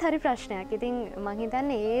කියන එකත් හරි ප්‍රශ්නයක්. ඉතින් මම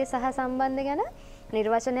හිතන්නේ ඒ සහ සම්බන්ධ ගැන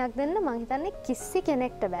නිර්වචනයක් දෙන්න මම හිතන්නේ කිසි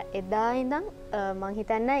කෙනෙක්ට බෑ. එදා ඉඳන් මම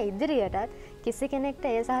හිතන්නේ ඉදිරියටත් කිසි කෙනෙක්ට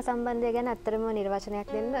ඒ සහ සම්බන්ධය ගැන ඇත්තටම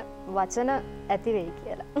නිර්වචනයක් දෙන්න වචන ඇති වෙයි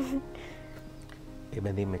කියලා. ඒ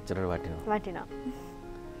බැඳීම් මෙච්චර වටිනවා. වටිනවා.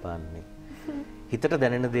 පාන්නේ. හිතට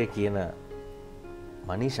දැනෙන දේ කියන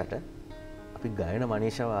මනීෂට අපි ගායන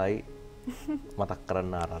මනීෂාව ආයි මතක්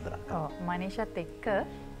කරන්න ආරාධනා කරනවා. ඔව් මනීෂත් එක්ක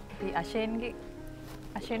අපි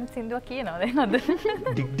අශෙන් සින්දුවක් කියනවා දැන් අද.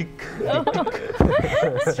 ඩික් ඩික්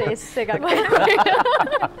ස්ට්‍රෙස් එකක්.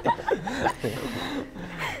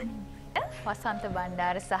 වසන්ත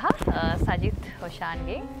බණ්ඩාර සහ සජිත්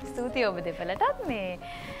හොෂාන්ගේ ස්තුතියි ඔබ දෙපළටත් මේ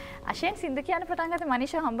අශෙන් සින්දු කියන්න පටන් ගත්තේ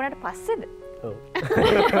මනීෂා හම්බුනාට පස්සේද? ඔව්.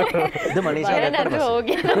 මනීෂා දැක්කට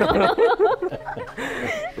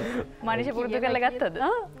මනීෂා පුරුදු කරලා ගත්තද?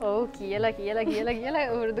 ඔව් කියලා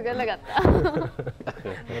පුරුදු කරලා ගත්තා.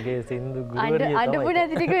 මගේ සින්දු ගුරුවරිය තමයි. අඩපු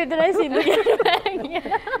නැති ටික විතරයි සින්දු කියන්නේ.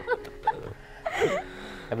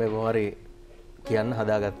 හැබැයි මොහරි කියන්න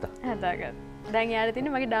හදාගත්තා. දැන් යාට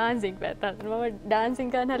තියෙන්නේ මගේ ඩාන්සින් පැත්ත. මම ඩාන්සින්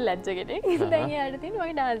කරන්න හරි ලැජ්ජ කෙනෙක්. දැන් යාට තියෙන්නේ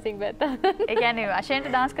මගේ ඩාන්සින් පැත්ත. ඒ කියන්නේ අශෙන්ට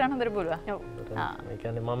ඩාන්ස් කරන්න හොඳට පුළුවන්. ඔව්. ඒ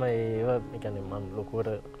කියන්නේ මම ඒ කියන්නේ මම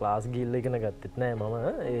ලොකුවට ක්ලාස් ගිහිල්ලා ඉගෙන ගත්තෙත් නෑ මම.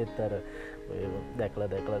 ඒත් අර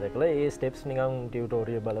දැකලා ඒ ස්ටෙප්ස් නිකන්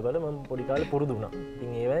ටියුටෝරියල් බල මම පොඩි කාලේ පුරුදු වුණා.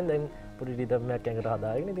 ඉතින් ඒවෙන් දැන් පොඩි රිද්මයක් ඇඟට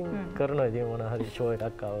හදාගෙන ඉතින් කරනවා. ඉතින් මොන හරි ෂෝ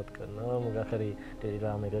එකක් ආවොත් කරනවා. මොකක් හරි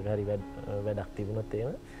ටෙලිග්‍රෑම් එකක හරි වැඩක් තිබුණොත්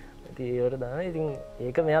එහෙම ඉතින් ඒවට දානවා. ඉතින්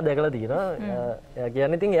ඒක මෙයා දැකලා තියෙනවා. එයා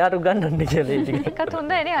කියන්නේ ඉතින් එයාට උගන්වන්න කියලා ඒ ටික. ඒකත්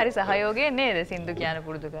හොඳයි නේ. හරි සහයෝගයෙන් නේද? සින්දු කියන්න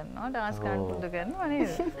පුරුදු කරනවා, ඩාන්ස් කරන්න පුරුදු කරනවා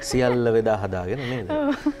නේද? සියල්ල වේදා හදාගෙන නේද?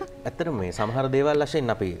 ඇත්තටම මේ සමහර දේවල්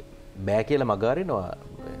වශයෙන් අපි බෑ කියලා මග අරිනවා.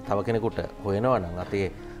 තව කෙනෙකුට හොයනවා නම් අතේ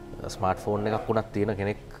ස්මාර්ට් ෆෝන් එකක් උනත් තියෙන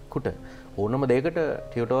කෙනෙකුට ඕනම දෙයකට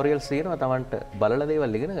ටියුටෝරියල්ස් තියෙනවා Tamanට බලලා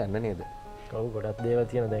දේවල් ඉගෙන ගන්න නේද? ඔව් ගොඩක් දේවල්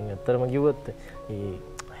තියෙනවා. දැන් ඇත්තටම කිව්වොත් මේ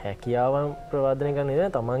හැකියාවන් ප්‍රවර්ධනය කරන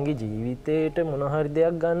එක තමන්ගේ ජීවිතේට මොන හරි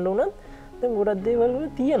දෙයක් ගන්න උනත් දැන් ගොඩක් දේවල් වල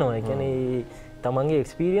තියෙනවා. ඒ කියන්නේ තමන්ගේ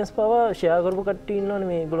එක්ස්පීරියන්ස් පවා ෂෙයා කරපු කට්ටිය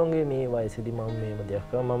ඉන්නවනේ මේගොල්ලෝගේ මේ වයසේදී මම මේව දෙයක්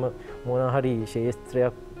කරා මම මොන හරි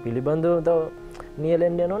ශාස්ත්‍රයක් පිළිබඳව තව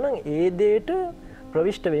නියැලෙන්න යනවා නම් ඒ දෙයට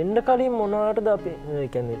ප්‍රවිෂ්ට වෙන්න කලින් මොනවටද අපි ඒ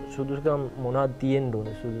කියන්නේ සුදුසුකම් මොනවද තියෙන්න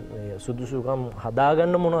ඕනේ සුදුසුකම්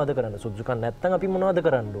හදාගන්න මොනවද කරන්න සුදුසුකම් නැත්නම් අපි මොනවද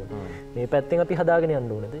කරන්න ඕනේ මේ පැත්තෙන් අපි හදාගෙන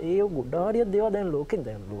යන්න ඕනේද ඒ ගොඩාරියක් දේවල් දැන්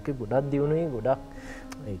ලෝකේ ගොඩක් දියුණුයි ගොඩක්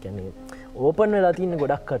ඒ කියන්නේ ඕපන් වෙලා තියෙන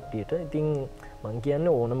ගොඩක් කට්ටියට ඉතින් මං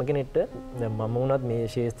කියන්නේ ඕනම කෙනෙක්ට දැන් මම වුණත් මේ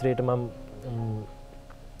ශාස්ත්‍රයට මම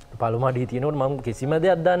පළමුවදී තියෙනකොට මම කිසිම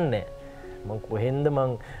දෙයක් දන්නේ නැහැ මං කොහෙන්ද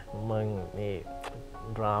මං මේ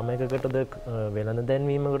ඩ්‍රාමයකටද වෙළඳ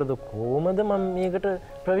දැන්වීමකටද කොහොමද මම මේකට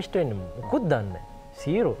ප්‍රවිෂ්ට වෙන්නේ මොකුත් දන්නේ නැහැ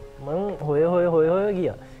සීරෝ මං හොය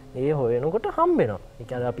ගියා ඒ හොයනකොට හම්බෙනවා ඒ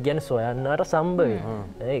කියන්නේ අපි කියන්නේ සොයන්නාට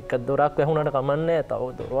සම්බවේ එක දොරක් වැහුණාට කමන්නේ නැහැ තව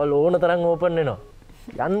දොරවල් ඕන තරම් ඕපන් වෙනවා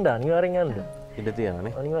යන්න අනිවාර්යෙන් යන්න ඉඩ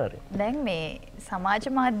තියෙනවානේ අනිවාර්යෙන් දැන් මේ සමාජ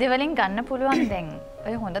මාධ්‍ය වලින් ගන්න පුළුවන් දැන්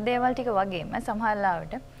ඔය හොඳ දේවල් ටික වගේම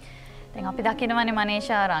සමහරවිට දැන් අපි දකිනවනේ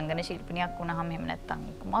මනේෂා රංගන ශිල්පිනියක් වුණාම එහෙම නැත්නම්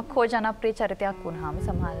මොකක් හෝ ජනප්‍රිය චරිතයක් වුණාම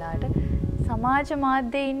සමහරවිට සමාජ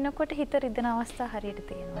මාධ්‍යයේ ඉන්නකොට හිත රිදෙන අවස්ථා හරියට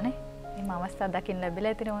තියෙනවනේ. මේ අවස්ථා දකින්න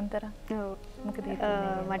ලැබිලා ඇතිනේ උන්තර. ඔව්. මොකද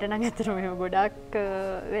මට නම් ඇත්තටම එහෙම ගොඩක්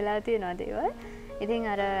වෙලා තියෙනවා දේවල්. ඉතින්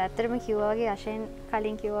අර ඇත්තටම කිව්වා වගේ අශෙන්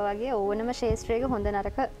කලින් කිව්වා වගේ ඕනම ශාස්ත්‍රයක හොඳ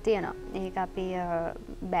නරක තියෙනවා. ඒක අපි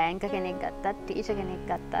බැංක කෙනෙක් ගත්තත්, ටීචර් කෙනෙක්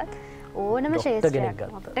ගත්තත්, ඕනම ශාස්ත්‍රයක්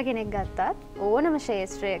අපිට කෙනෙක් ගත්තත් ඕනම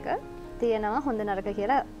ශාස්ත්‍රයක තියෙනවා හොඳ නරක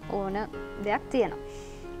කියලා ඕන දෙයක් තියෙනවා.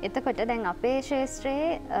 එතකොට දැන් අපේ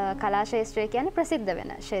ශාස්ත්‍රයේ කලා ශාස්ත්‍රය කියන්නේ ප්‍රසිද්ධ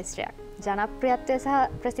වෙන ශාස්ත්‍රයක්. ජනප්‍රියත්වය සහ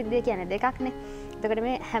ප්‍රසිද්ධිය කියන්නේ දෙකක්නේ. එතකොට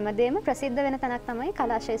මේ හැමදේම ප්‍රසිද්ධ වෙන තැනක් තමයි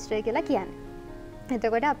කලා ශාස්ත්‍රය කියලා කියන්නේ.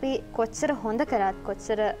 එතකොට අපි කොච්චර හොඳ කරත්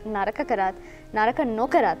කොච්චර නරක කරත් නරක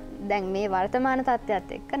නොකරත් දැන් මේ වර්තමාන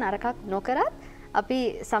තත්ත්වයට එක්ක නරකක් නොකරත් අපි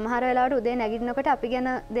සමහර වෙලාවට උදේ නැගිටිනකොට අපි ගැන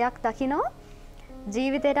දෙයක් දකිනවා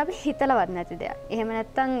ජීවිතේට අපි හිතලවත් නැති දෙයක්. එහෙම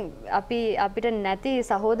නැත්නම් අපිට නැති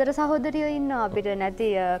සහෝදර සහෝදරියෝ ඉන්නවා, අපිට නැති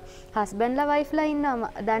හස්බන්ඩ්ලා වයිෆ්ලා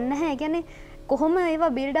ඉන්නවා. දන්නේ නැහැ. ඒ කියන්නේ කොහොම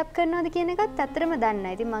ඒවා බිල්ඩ් අප් කරනවද කියන එකත් ඇත්තටම දන්නේ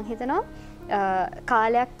නැහැ. ඉතින් මම හිතනවා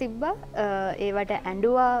කාලයක් තිබ්බා ඒවට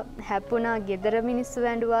ඇඬුවා, හැප්පුණා, ගෙදර මිනිස්සු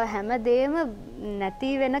ඇඬුවා, හැමදේම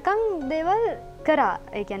නැති වෙනකන් දේවල් කරා.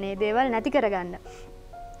 ඒ කියන්නේ දේවල් නැති කරගන්න.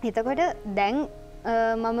 එතකොට දැන්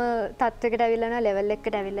මම තත්වකට ඇවිල්ලා ලෙවල්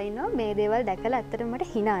එකකට ඇවිල්ලා ඉන්නවා. මේ දේවල් දැකලා ඇත්තටම මට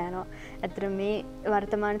hina යනවා. ඇත්තටම මේ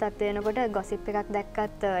වර්තමාන තත්ත්වය වෙනකොට ගොසිප් එකක්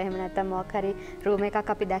දැක්කත් එහෙම නැත්නම් මොකක් හරි රූම් එකක්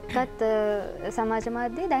අපි දැක්කත් සමාජ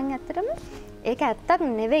මාධ්‍යයේ දැන් ඇත්තටම ඒක ඇත්තක්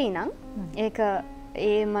නෙවෙයි නම් ඒක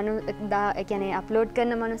ඒ කියන්නේ අප්ලෝඩ්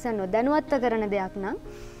කරන මනුස්සයා නොදැනුවත්ව කරන දෙයක් නම්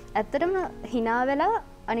ඇත්තටම hina වෙලා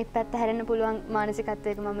අනිත් පැත්ත හැරෙන්න පුළුවන්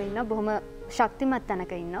මානසිකත්වයක මම ඉන්නවා. බොහොම ශක්තිමත්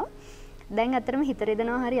තැනක ඉන්නවා. දැන් ඇත්තටම හිත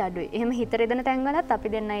රිදෙනවා හරි අඩුයි. එහෙම හිත රිදෙන තැන්වලත් අපි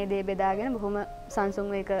දෙන්න ඒ දේ බෙදාගෙන බොහොම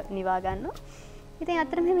සංසුන්ව ඒක නිවා ගන්නවා. ඉතින්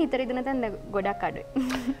ඇත්තටම එහෙම හිත රිදෙන තැන් ගොඩක් අඩුයි.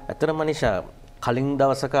 ඇත්තටම මනිෂා කලින්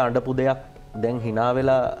දවසක අඬපු දෙයක් දැන් hina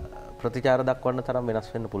වෙලා ප්‍රතිචාර දක්වන්න තරම් වෙනස්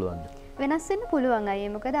වෙන්න පුළුවන්ද? වෙනස් වෙන්න පුළුවන්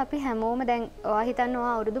අයියේ. මොකද අපි හැමෝම දැන් ඔයා හිතන්න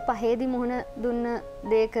ඔයා අවුරුදු 5 දී මුහුණ දුන්න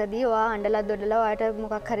දෙයකදී ඔයා අඬලා දොඩලා ඔයාට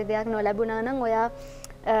මොකක් හරි දෙයක් නොලැබුණා නම් ඔයා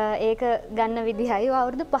ඒක ගන්න විදිහයි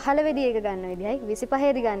අවුරුදු 15 වෙදී ඒක ගන්න විදිහයි 25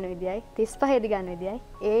 දී ගන්න විදිහයි 35 දී ගන්න විදිහයි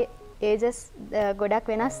ඒ ඒජස් ගොඩක්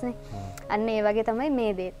වෙනස්නේ. අන්න ඒ වගේ තමයි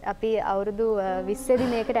මේ දේ. අපි අවුරුදු 20 දී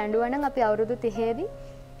මේකට ඇඬුවා නම් අපි අවුරුදු 30 දී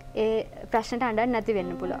ඒ ප්‍රශ්නට අඬන්න නැති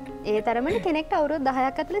වෙන්න පුළුවන්. ඒ තරමට කෙනෙක්ට අවුරුදු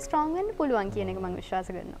 10ක් ඇතුලේ ස්ට්‍රෝං වෙන්න පුළුවන් කියන එක මම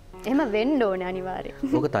විශ්වාස කරනවා. එහෙම වෙන්න ඕනේ අනිවාර්යයෙන්.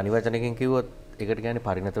 ඕක තනි වචනකින් කිව්වොත් ඒකට කියන්නේ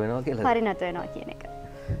පරිණත වෙනවා කියලා. පරිණත වෙනවා කියන එක.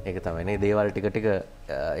 ඒක තමයි නේ දේවල් ටික ටික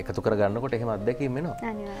එකතු කර ගන්නකොට එහෙම අත්දැකීම් එනවා.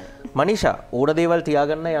 අනිවාර්යයෙන්. මනිෂා ඕන දේවල්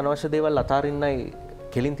තියාගන්නයි අනවශ්‍ය දේවල් අතාරින්නයි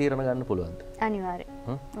කෙලින් තීරණ ගන්න පුළුවන්ද? අනිවාර්යයෙන්.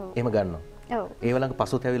 එහෙම ගන්නවා. ඔව්. ඒව ළඟ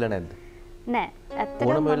පසුතැවිලා නැද්ද? නෑ.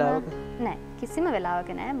 ඇත්තටම ඕනම වෙලාවක නෑ. කිසිම වෙලාවක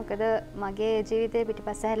නෑ. මොකද මගේ ජීවිතේ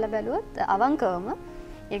පිටිපස්ස හැරිලා බැලුවොත් අවංකවම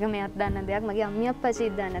ඒක මෙයක් දන්න දෙයක්, මගේ අම්මි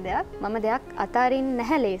අප්පච්චිත් දන්න දෙයක්. මම දෙයක් අතාරින්නේ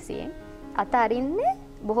නැහැ ලේසියෙන්. අතාරින්නේ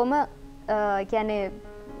බොහොම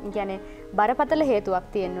කියන්නේ බරපතල හේතුවක්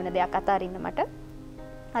තියෙන්න ඕන දෙයක් අතාරින්න මට.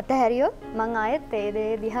 අතහැරියොත් මං ආයෙත් ඒ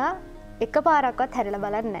දේ දිහා එකපාරක්වත් හැරිලා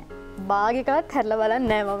බලන්නේ නැහැ. භාගිකවත් හැරිලා බලන්නේ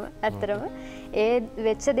නැහැ මම. ඇත්තටම ඒ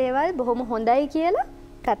වෙච්ච දේවල් බොහොම හොඳයි කියලා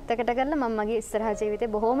පැත්තකට කරලා මම මගේ ඉස්සරහා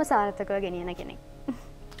ජීවිතේ බොහොම සාර්ථකව ගෙනියන කෙනෙක්.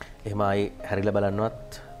 එහෙම ආයි හැරිලා බලන්නවත්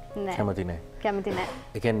කැමති නැහැ. කැමති නැහැ.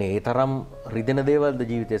 ඒ කියන්නේ ඒ තරම් රිදෙන දේවල්ද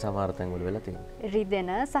ජීවිතේ සමහර තැන්වල වෙලා තියෙන්නේ.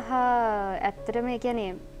 රිදෙන සහ ඇත්තටම ඒ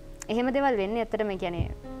කියන්නේ එහෙම දේවල් වෙන්නේ ඇත්තටම ඒ කියන්නේ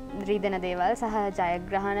රිදෙන දේවල් සහ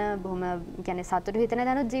ජයග්‍රහණ බොහොම කියන්නේ සතුටු හිතෙන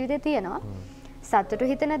දැනුත් ජීවිතේ තියෙනවා. සතුටු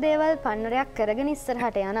හිතෙන දේවල් පන්නරයක් කරගෙන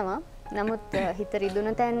ඉස්සරහට යනවා. නමුත් හිත රිදුන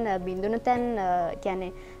තැන් බිඳුන තැන්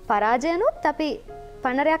කියන්නේ පරාජයනොත් අපි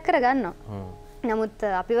පන්නරයක් කරගන්නවා. නමුත්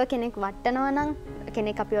අපිව කෙනෙක් වටනවා නම්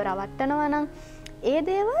කෙනෙක් අපිව රවට්ටනවා නම් ඒ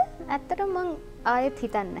දේවල් ඇත්තටම මං ආයෙත්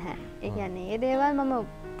හිතන්නේ නැහැ. ඒ කියන්නේ ඒ දේවල් මම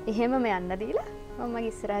එහෙමම යන්න දීලා මම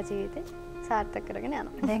මගේ ඉස්සරහා ජීවිතේ සාර්ථක කරගෙන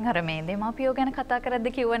යනවා. දැන් අර මේ දෙමාපියෝ ගැන කතා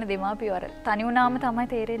කරද්දී කියවනේ දෙමාපියෝ අර තනි වුණාම තමයි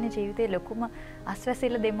තේරෙන්නේ ජීවිතේ ලොකුම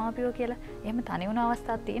අස්වැසිල්ල දෙමාපියෝ කියලා. එහෙම තනි වුණ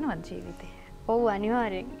අවස්ථාවක් තියෙනවද ජීවිතේ? ඔව්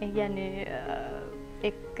අනිවාර්යෙන්. ඒ කියන්නේ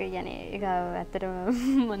ඒක ඇත්තටම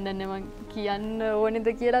මම දන්නේ මං කියන්න ඕනේද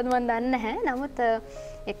කියලාද මන් දන්නේ නැහැ. නමුත්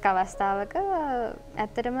එක් අවස්ථාවක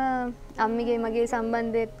ඇත්තටම අම්මිගේ මගේ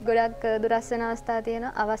සම්බන්ධෙත් ගොඩක් දුරස් වෙන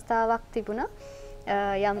අවස්ථාවක් තිබුණා.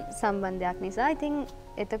 යම් සම්බන්ධයක් නිසා. ඉතින්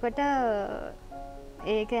එතකොට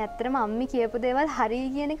ඒක ඇත්තටම අම්මි කියපු දේවල් හරි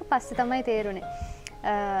කියන එක පස්සේ තමයි තේරුනේ.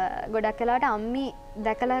 ගොඩක් වෙලාවට අම්මි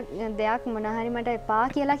දැකලා දෙයක් මොන හරි මට එපා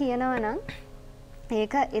කියලා කියනවා නම්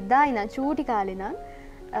ඒක එදා ඉඳන් චූටි කාලේ නම්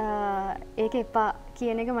ඒක එපා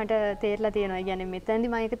කියන එක මට තේරලා තියෙනවා. ඒ කියන්නේ මෙතනදි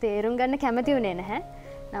මම ඒක තේරුම් ගන්න කැමති වුණේ නැහැ.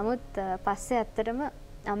 නමුත් පස්සේ ඇත්තටම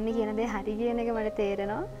අම්මි කියන දේ හරි කියන එක මට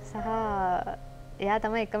තේරෙනවා. සහ එයා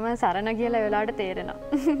තමයි එකම සරණ කියලා වෙලාවට තේරෙනවා.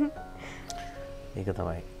 ඒක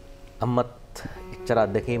තමයි. අම්මත් එච්චර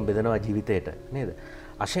අත්දැකීම් බෙදනවා ජීවිතේට නේද?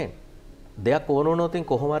 අශෙන් දෙයක් ඕන වුණොත්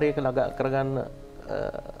කොහොම හරි ඒක ළඟා කරගන්න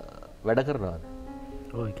වැඩ කරනවාද?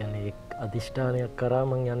 ඔය කියන්නේ එක් අධිෂ්ඨානයක් කරා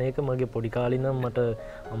මං යන්නේක මගේ පොඩි කාලේ නම් මට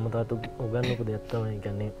අම්මා තාත්තා උගන්වපු දෙයක් තමයි.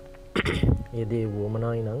 කියන්නේ ඒ දේ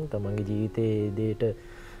වුවමනායි නම් තමන්ගේ ජීවිතයේ ඒ දේට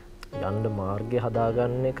යන්න මාර්ගය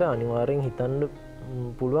හදාගන්න එක අනිවාර්යෙන් හිතන්න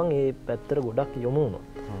පුළුවන්. ඒ පැත්තට ගොඩක් යොමු වුණා.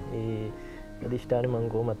 ඒ අධිෂ්ඨානෙ මං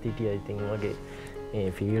කොහොමත් හිටියා. ඉතින් වගේ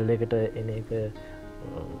මේ ෆීල්ඩ් එකට එන එක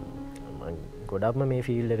ගොඩක්ම මේ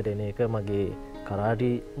ෆීල්ඩ් එකට එන එක මගේ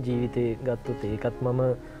කරාටි ජීවිතේ ගත්තොත් ඒකත් මම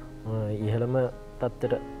ඉහළම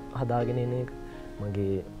තත්ත්වයට හදාගෙන එන එක.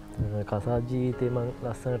 මගේ කසාද ජීවිතේ මං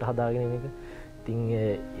ලස්සනට හදාගෙන එන එක. ඉතින්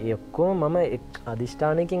ඒ ඔක්කොම මම එක්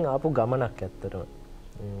අධිෂ්ඨානයකින් ආපු ගමනක් ඇත්තටම.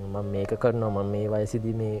 මම මේක කරනවා, මම මේ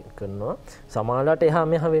වයසේදී මේ කරනවා. සමහරවිට එහා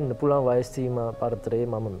මෙහා වෙන්න පුළුවන් වයස් සීමා පරතරේ.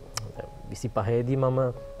 මම 25 දී මම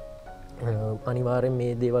අනිවාර්යෙන්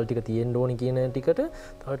මේ දේවල් ටික තියෙන්න ඕනි කියන ටිකට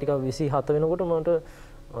තව ටිකක් 27 වෙනකොට මට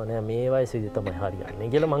නෑ මේ වයසේදී තමයි හරියන්නේ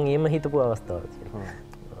කියලා මම එහෙම හිතපු අවස්ථාවක් තියෙනවා.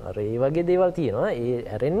 අර ඒ වගේ දේවල් තියෙනවා. ඒ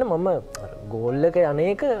ඇරෙන්න මම ගෝල් එක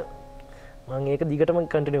යන්නේක මම ඒක දිගටම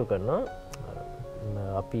කන්ටිනියු කරනවා.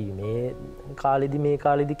 අපි මේ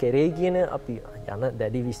කාලෙදි කෙරෙයි කියන අපි යන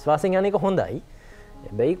දැඩි විශ්වාසයෙන් යන එක හොඳයි.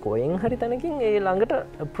 හැබැයි කොහෙන් හරි තැනකින් ඒ ළඟට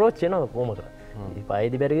අප්‍රෝච් වෙනවා කොහොමද?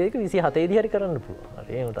 පයේදී බැරි එක 27 දී හරි කරන්න පුළුවන්.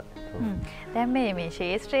 හරි එහෙමද? දැන් මේ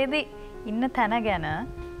ශේෂ්ත්‍රයේදී ඉන්න තැන ගැන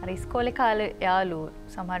අර ඉස්කෝලේ කාලේ යාළුවෝ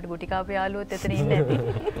සමහරට ගුටි කාපු යාළුවෝත් එතන ඉන්නේ නැති.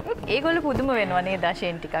 ඒගොල්ලෝ පුදුම වෙනවා නේද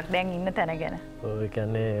දශෙන් ටිකක් දැන් ඉන්න තැන ගැන. ඔය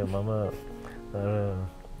කියන්නේ මම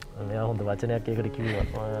මෙයා හොඳ වචනයක් ඒකට කිව්වා.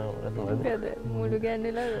 මුළු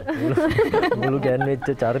ගැන්නලා මුළු ගැන්වෙච්ච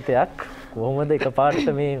චරිතයක් කොහොමද එකපාරට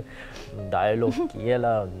මේ ඩයලොග්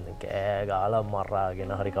කියලා කෑ ගාලා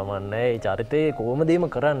මරාගෙන හරි කමන්නේ. ඒ චරිතේ කොහොමද එහෙම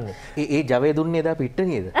කරන්නේ? ඒ ජවය දුන්නේ එදා පිට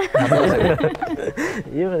නේද?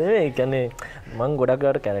 එහෙම නෙමෙයි. කියන්නේ මම ගොඩක්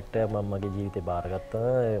වෙලාවට කැරක්ටර් එකක් මම මගේ ජීවිතේ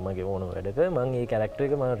බාරගත්තා. මගේ ඕන වැඩක මම ඒ කැරක්ටර්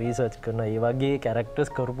එක මම රිසර්ච් කරනවා. ඒ වගේ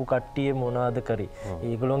කැරක්ටර්ස් කරපු කට්ටිය මොනවාද කරේ?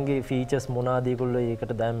 ඒගොල්ලෝගේ ෆීචර්ස් මොනවාද? ඒගොල්ලෝ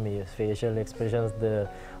ඒකට දැම්මේ ෆේෂල් එක්ස්ප්‍රෙෂන්ස් ද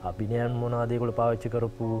අභිනයන් මොනවාද ඒගොල්ලෝ පාවිච්චි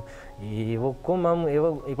කරපු. ඒ ඔක්කොම මම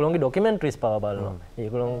ඒගොල්ලෝගේ ඩොකියුමෙන්ටරිස් පවා බලනවා.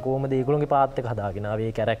 ඒගොල්ලෝ කොහොමද ඒගොල්ලෝගේ පාත් එක හදාගෙන ආවේ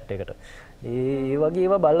ඒ කැරක්ටර් එකට. ඒ වගේ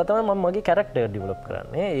ඒවා බලලා තමයි මම මගේ කැරක්ටර් ඩෙවලොප්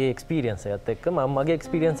කරන්නේ. ඒ එක්ස්පීරියන්ස් එකත් එක්ක මම මගේ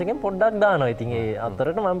එක්ස්පීරියන්ස් එකෙන් පොඩ්ඩක් දානවා. ඉතින් ඒ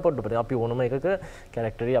අතරට මම පොඩ්ඩක් අපි ඕනම එකක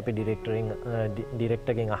කැරක්ටරේ අපි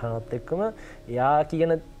ඩිරෙක්ටර්ගෙන් අහනත් එක්කම එයා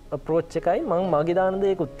කියන අප්‍රෝච් එකයි මම මගේ දාන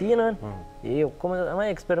දේකුත් තියෙනවනේ. ඒ ඔක්කොම තමයි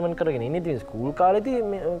එක්ස්පෙරිමන්ට් කරගෙන ඉන්නේ. ඉතින් ස්කූල් කාලේදී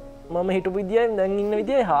මම හිටපු විදියයි දැන් ඉන්න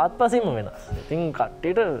විදියයි හාත්පසින්ම වෙනස්. ඉතින්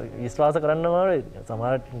කට්ටියට විශ්වාස කරන්න අමාරුයි.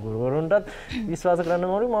 සමහර ගුරුවරුන්ටත් විශ්වාස කරන්න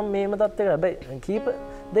අමාරුයි. මම මේම තත්ත්වයක හැබැයි කීප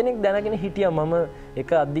දෙනෙක් දැනගෙන හිටියා. මම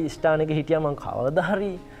එක අධිෂ්ඨානයක හිටියා. මම කවදා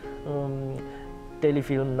හරි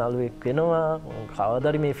ටෙලිෆිල්ම් නළුවෙක් වෙනවා.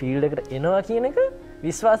 කවදා හරි මේ ෆීල්ඩ් එකට එනවා කියන එක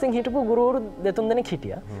විශ්වාසයෙන් හිටපු ගුරුවරු දෙතුන් දෙනෙක්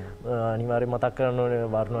හිටියා. අනිවාර්යෙන් මතක් කරන්න ඕනේ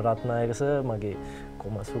වර්ණ රත්නායක සර්, මගේ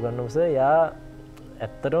කොමර්ස් උගන්වපු සර්. එයා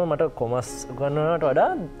ඇත්තටම මට කොමර්ස් උගන්වනවට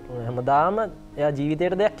වඩා හැමදාම එයා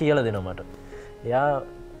ජීවිතේට දෙයක් කියලා දෙනවා මට. එයා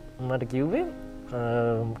මට කිව්වේ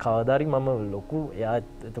කවදා හරි මම ලොකු එයා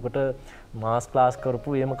එතකොට මාස් ක්ලාස්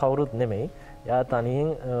කරපු එහෙම කවුරුත් නෙමෙයි. එයා තනියෙන්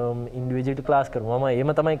ඉන්ඩිවිජුවල් ක්ලාස් කරනවා. මම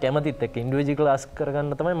එහෙම තමයි කැමතිත් එක්ක ඉන්ඩිවිජුවල් ක්ලාස්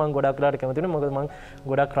කරගන්න තමයි මම ගොඩක් වෙලාට කැමති වෙන්නේ. මොකද මම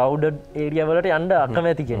ගොඩක් ක්‍රවුඩඩ් ඒරියා වලට යන්න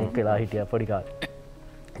අකමැති කෙනෙක් වෙලා හිටියා පොඩි කාලේ.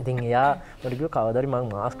 ඉතින් එයා මට කිව්වා කවදා හරි මම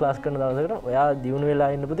මාස් ක්ලාස් කරන දවසකට ඔයා දියුණු වෙලා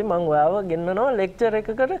ඉන්න පුතේ මම ඔයාව ගෙන්නනවා ලෙක්චර්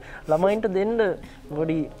එකකට ළමයින්ට දෙන්න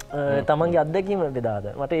පොඩි තමන්ගේ අත්දැකීම බෙදාද.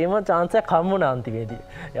 මට එහෙම chance එකක් හම්බුණා අන්තිමේදී.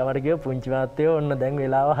 එයා මට කිව්වා පුංචි මාත්තයෝ ඔන්න දැන්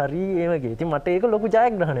වෙලාව හරි එහෙම කිව්වා. ඉතින් මට ඒක ලොකු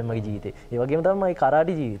ජයග්‍රහණයක් මගේ ජීවිතේ. ඒ වගේම තමයි මගේ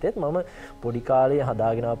කරාටි ජීවිතේත් මම පොඩි කාලේ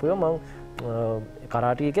හදාගෙන ආපුවා. මම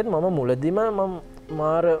කරාටි එකෙත් මම මුලදීම මම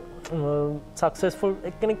මාර සක්සස්ෆුල්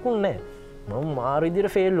කෙනෙක් වුණේ නැහැ. මම මාර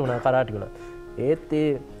විදිහට ෆේල් වුණා කරාටි වල. ඒත්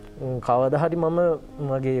ඒ කවදා හරි මම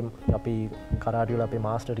මගේ අපි කරාටි වල අපේ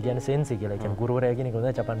මාස්ටර් කියන්නේ සෙන්සි කියලා. ඒ කියන්නේ ගුරුවරයා කෙනෙක්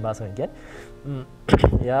හොඳයි ජපාන් භාෂාවෙන් කියන්නේ.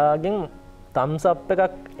 එයාගෙන් thumbs up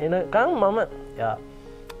එකක් එනකන් මම යා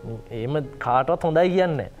එහෙම කාටවත් හොඳයි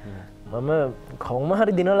කියන්නේ නැහැ. මම කොහොම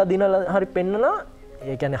හරි දිනලා හරි පෙන්නලා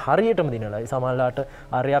ඒ කියන්නේ හරියටම දිනලා. සමහරලාට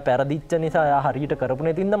අරයා පෙරදිච්ච නිසා එයා හරියට කරපු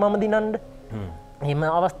නැතිඳ මම දිනන්න. එහෙම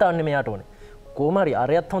අවස්ථාවක් නෙමෙයි යාට ඕනේ. කොහොමරි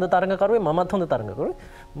අරයත් හොඳ තරඟකරුවේ මමත් හොඳ තරඟකරුවේ.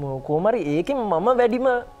 කොහොමරි ඒකෙන් මම වැඩිම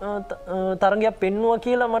තරඟයක් පෙන්නුවා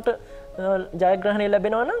කියලා මට ජයග්‍රහණය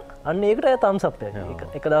ලැබෙනවා නම් අන්න ඒකට thumbs up එක.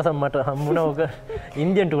 එක දවසක් මට හම්බුණා ඕක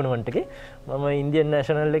ඉන්දියන් ටූර්නමන්ට් එකේ. මම ඉන්දියන්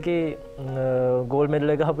නැෂනල් එකේ ගෝල්ඩ්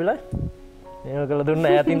මෙඩල් එක හපිලා මේක කළා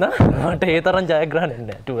දුන්නා. එයාත් ඉඳන් මට ඒ තරම් ජයග්‍රහණයක්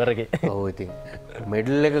නෑ ටූර් එකේ. ඔව් ඉතින්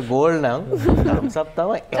මෙඩල් එක ගෝල්ඩ් නම් thumbs up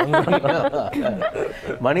තමයි.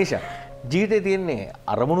 මනීෂා ජීවිතේ තියෙන්නේ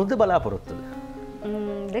අරමුණුද බලාපොරොත්තුද?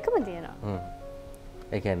 දෙකම තියෙනවා.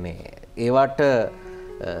 ඒ කියන්නේ ඒවට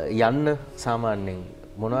යන්න සාමාන්‍යයෙන්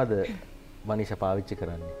මොනවද මනිෂා පාවිච්චි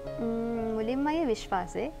කරන්නේ? මුලින්ම අය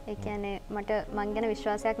විශ්වාසය. ඒ කියන්නේ මට මං ගැන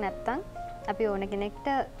විශ්වාසයක් නැත්තම් අපි ඕන කෙනෙක්ට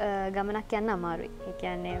ගමනක් යන්න අමාරුයි. ඒ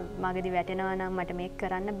කියන්නේ මගදී වැටෙනවා නම් මට මේක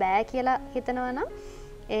කරන්න බෑ කියලා හිතනවා නම්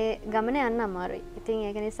ඒ ගමන යන්න අමාරුයි. ඉතින්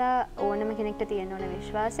ඒක නිසා ඕනම කෙනෙක්ට තියෙන්න ඕන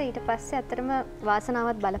විශ්වාසය. ඊට පස්සේ අතරම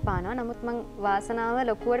වාසනාවත් බලපානවා. නමුත් මං වාසනාව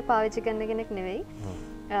ලොකුවට පාවිච්චි කරන කෙනෙක් නෙවෙයි.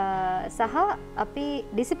 සහ අපි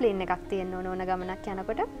ඩිසිප්ලින් එකක් තියෙන්න ඕන ගමනක්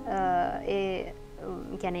යනකොට. ඒ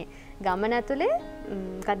කියන්නේ ගමන ඇතුලේ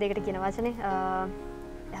මොකක්ද ඒකට කියන වචනේ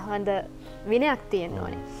හොඳ විනයක් තියෙන්න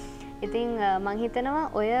ඕනේ. ඉතින් මං හිතනවා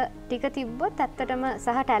ඔය ටික තිබ්බොත් ඇත්තටම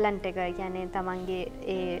සහ ටැලන්ට් එක කියන්නේ තමන්ගේ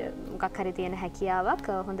ඒ මොකක් හරි තියෙන හැකියාවක්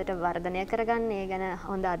හොඳට වර්ධනය කරගන්න ඒ ගැන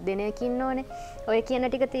හොඳ අධ්‍යයනයක් ඉන්න ඕනේ. ඔය කියන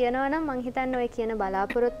ටික තියෙනවා නම් මං හිතන්නේ ඔය කියන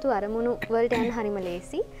බලාපොරොත්තු අරමුණු වලට යන්න හරිම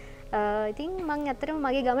ලේසි. ඉතින් මං ඇත්තටම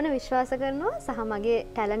මගේ ගමන විශ්වාස කරනවා සහ මගේ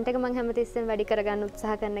ටැලන්ට් එක මං හැමතිස්සෙම වැඩි කරගන්න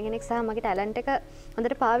උත්සාහ කරන කෙනෙක් සහ මගේ ටැලන්ට් එක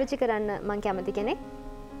හොඳට පාවිච්චි කරන්න මං කැමති කෙනෙක්.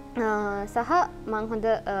 සහ මං හොඳ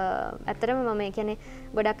ඇත්තටම මම ඒ කියන්නේ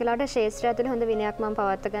ගොඩක් වෙලාවට ශාස්ත්‍රය ඇතුලේ හොඳ විනයක් මං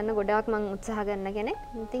පවත්වා ගන්න ගොඩාක් මං උත්සාහ කරන කෙනෙක්.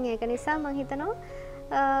 ඉතින් ඒක නිසා මං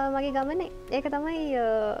හිතනවා මගේ ගමනේ ඒක තමයි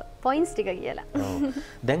පොයින්ට්ස් ටික කියලා.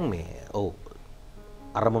 දැන් මේ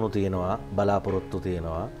අරමුණු තියෙනවා බලාපොරොත්තු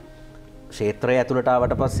තියෙනවා ක්ෂේත්‍රය ඇතුළට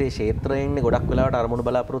ආවට පස්සේ ක්ෂේත්‍රයෙන් ගොඩක් වෙලාවට අරමුණු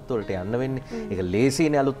බලාපොරොත්තු වලට යන්න වෙන්නේ. ඒක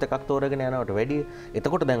ලේසියිනේ අලුත් එකක් තෝරගෙන යනවට වැඩිය.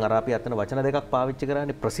 එතකොට දැන් අර අපි අතන වචන දෙකක් පාවිච්චි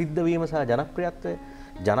කරන්නේ ප්‍රසිද්ධ වීම සහ ජනප්‍රියත්වය.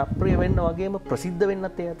 ජනප්‍රිය වෙන්න වගේම ප්‍රසිද්ධ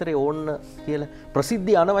වෙන්නත් ඒ අතරේ ඕන්න කියලා.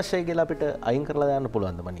 ප්‍රසිද්ධිය අනවශ්‍යයි කියලා අපිට අයින් කරලා දාන්න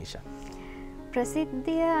පුළුවන්ද මනීෂා?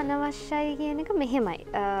 ප්‍රසිද්ධිය අනවශ්‍යයි කියන එක මෙහෙමයි.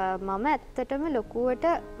 මම ඇත්තටම ලොකුවට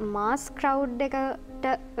මාස් ක්‍රවුඩ් එකට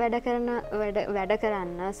වැඩ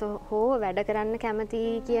කරන්න හෝ වැඩ කරන්න කැමති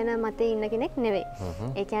කියන මතේ ඉන්න කෙනෙක් නෙවෙයි.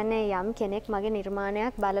 ඒ කියන්නේ යම් කෙනෙක් මගේ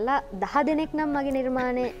නිර්මාණයක් බලලා 10 දෙනෙක් නම් මගේ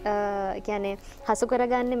නිර්මාණය කියන්නේ හසු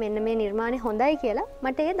කරගන්නේ මෙන්න මේ නිර්මාණය හොඳයි කියලා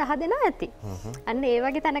මට ඒ 10 දෙනා ඇති. අන්න ඒ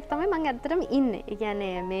වගේ තැනක් තමයි මම ඇත්තටම ඉන්නේ. ඒ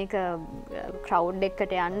කියන්නේ මේක ක්‍රවුඩ්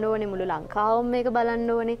එකකට යන්න ඕනේ මුළු ලංකාවම මේක බලන්න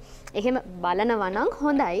ඕනේ. එහෙම බලනවා නම්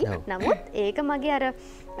හොඳයි. නමුත් ඒක මගේ අර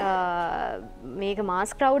මේක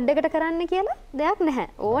මාස් ක්‍රවුඩ් එකට කරන්න කියලා දෙයක් නැහැ.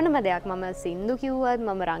 ඕනම දෙයක් මම සින්දු කිව්වත්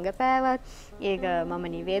මම රංගපෑවත් ඒක මම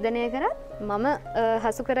නිවේදනය කරත් මම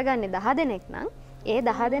හසු කරගන්නේ 10 දෙනෙක් නම් ඒ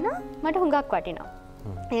 10 දෙනා මට හුඟක් වටිනවා.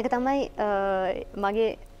 ඒක තමයි මගේ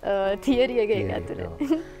තියරි එක ඇතුලේ.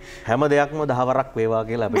 හැම දෙයක්ම 10 වරක් වේවා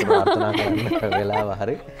කියලා අපිට ප්‍රාර්ථනා කරන්න වෙලාව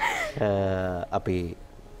හරි. අපි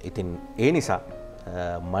ඉතින් ඒ නිසා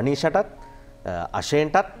මනීෂටත්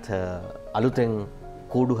අශේන්ටත් අලුතෙන්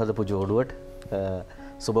කූඩු හදපු ජෝඩුවට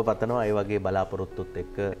සුබ පතනවා. ඒ වගේ බලාපොරොත්තුත්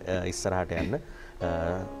එක්ක ඉස්සරහට යන්න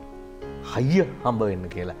හයිය හම්බ වෙන්න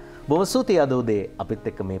කියලා. බොහොම ස්තුතියි අද උදේ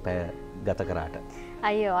අපිත් එක්ක මේ පැය ගත කරාට.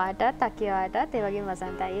 අයියෝ ආටත් අකියාටත් ඒ වගේම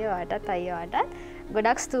වසන්ත අයියෝ ආටත් අයියෝ ආටත්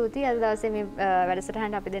ගොඩක් ස්තුතියි අද දවසේ මේ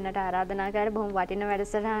වැඩසටහනට අපි දෙන්නට ආරාධනා කරලා බොහොම වටින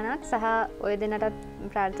වැඩසටහනක් සහ ඔය දෙන්නටත්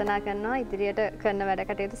ප්‍රාර්ථනා කරනවා ඉදිරියට කරන වැඩ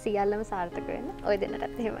කටයුතු සියල්ලම සාර්ථක වෙන්න. ඔය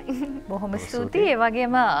දෙන්නටත් එහෙමයි. බොහොම ස්තුතියි. ඒ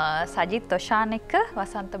වගේම සජිත් තොෂාන් එක්ක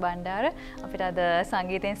වසන්ත බණ්ඩාර අපිට අද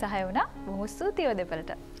සංගීතයෙන් සහාය වුණා. බොහොම ස්තුතියි ඔය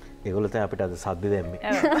දෙපළට. ඒගොල්ලෝ තමයි අපිට අද සද්ද දැම්මේ.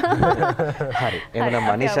 හරි. එහෙනම්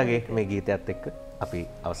මනීෂාගේ මේ ගීතයත් එක්ක අපි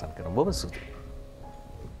අවසන් කරමු. බොහොම ස්තුතියි.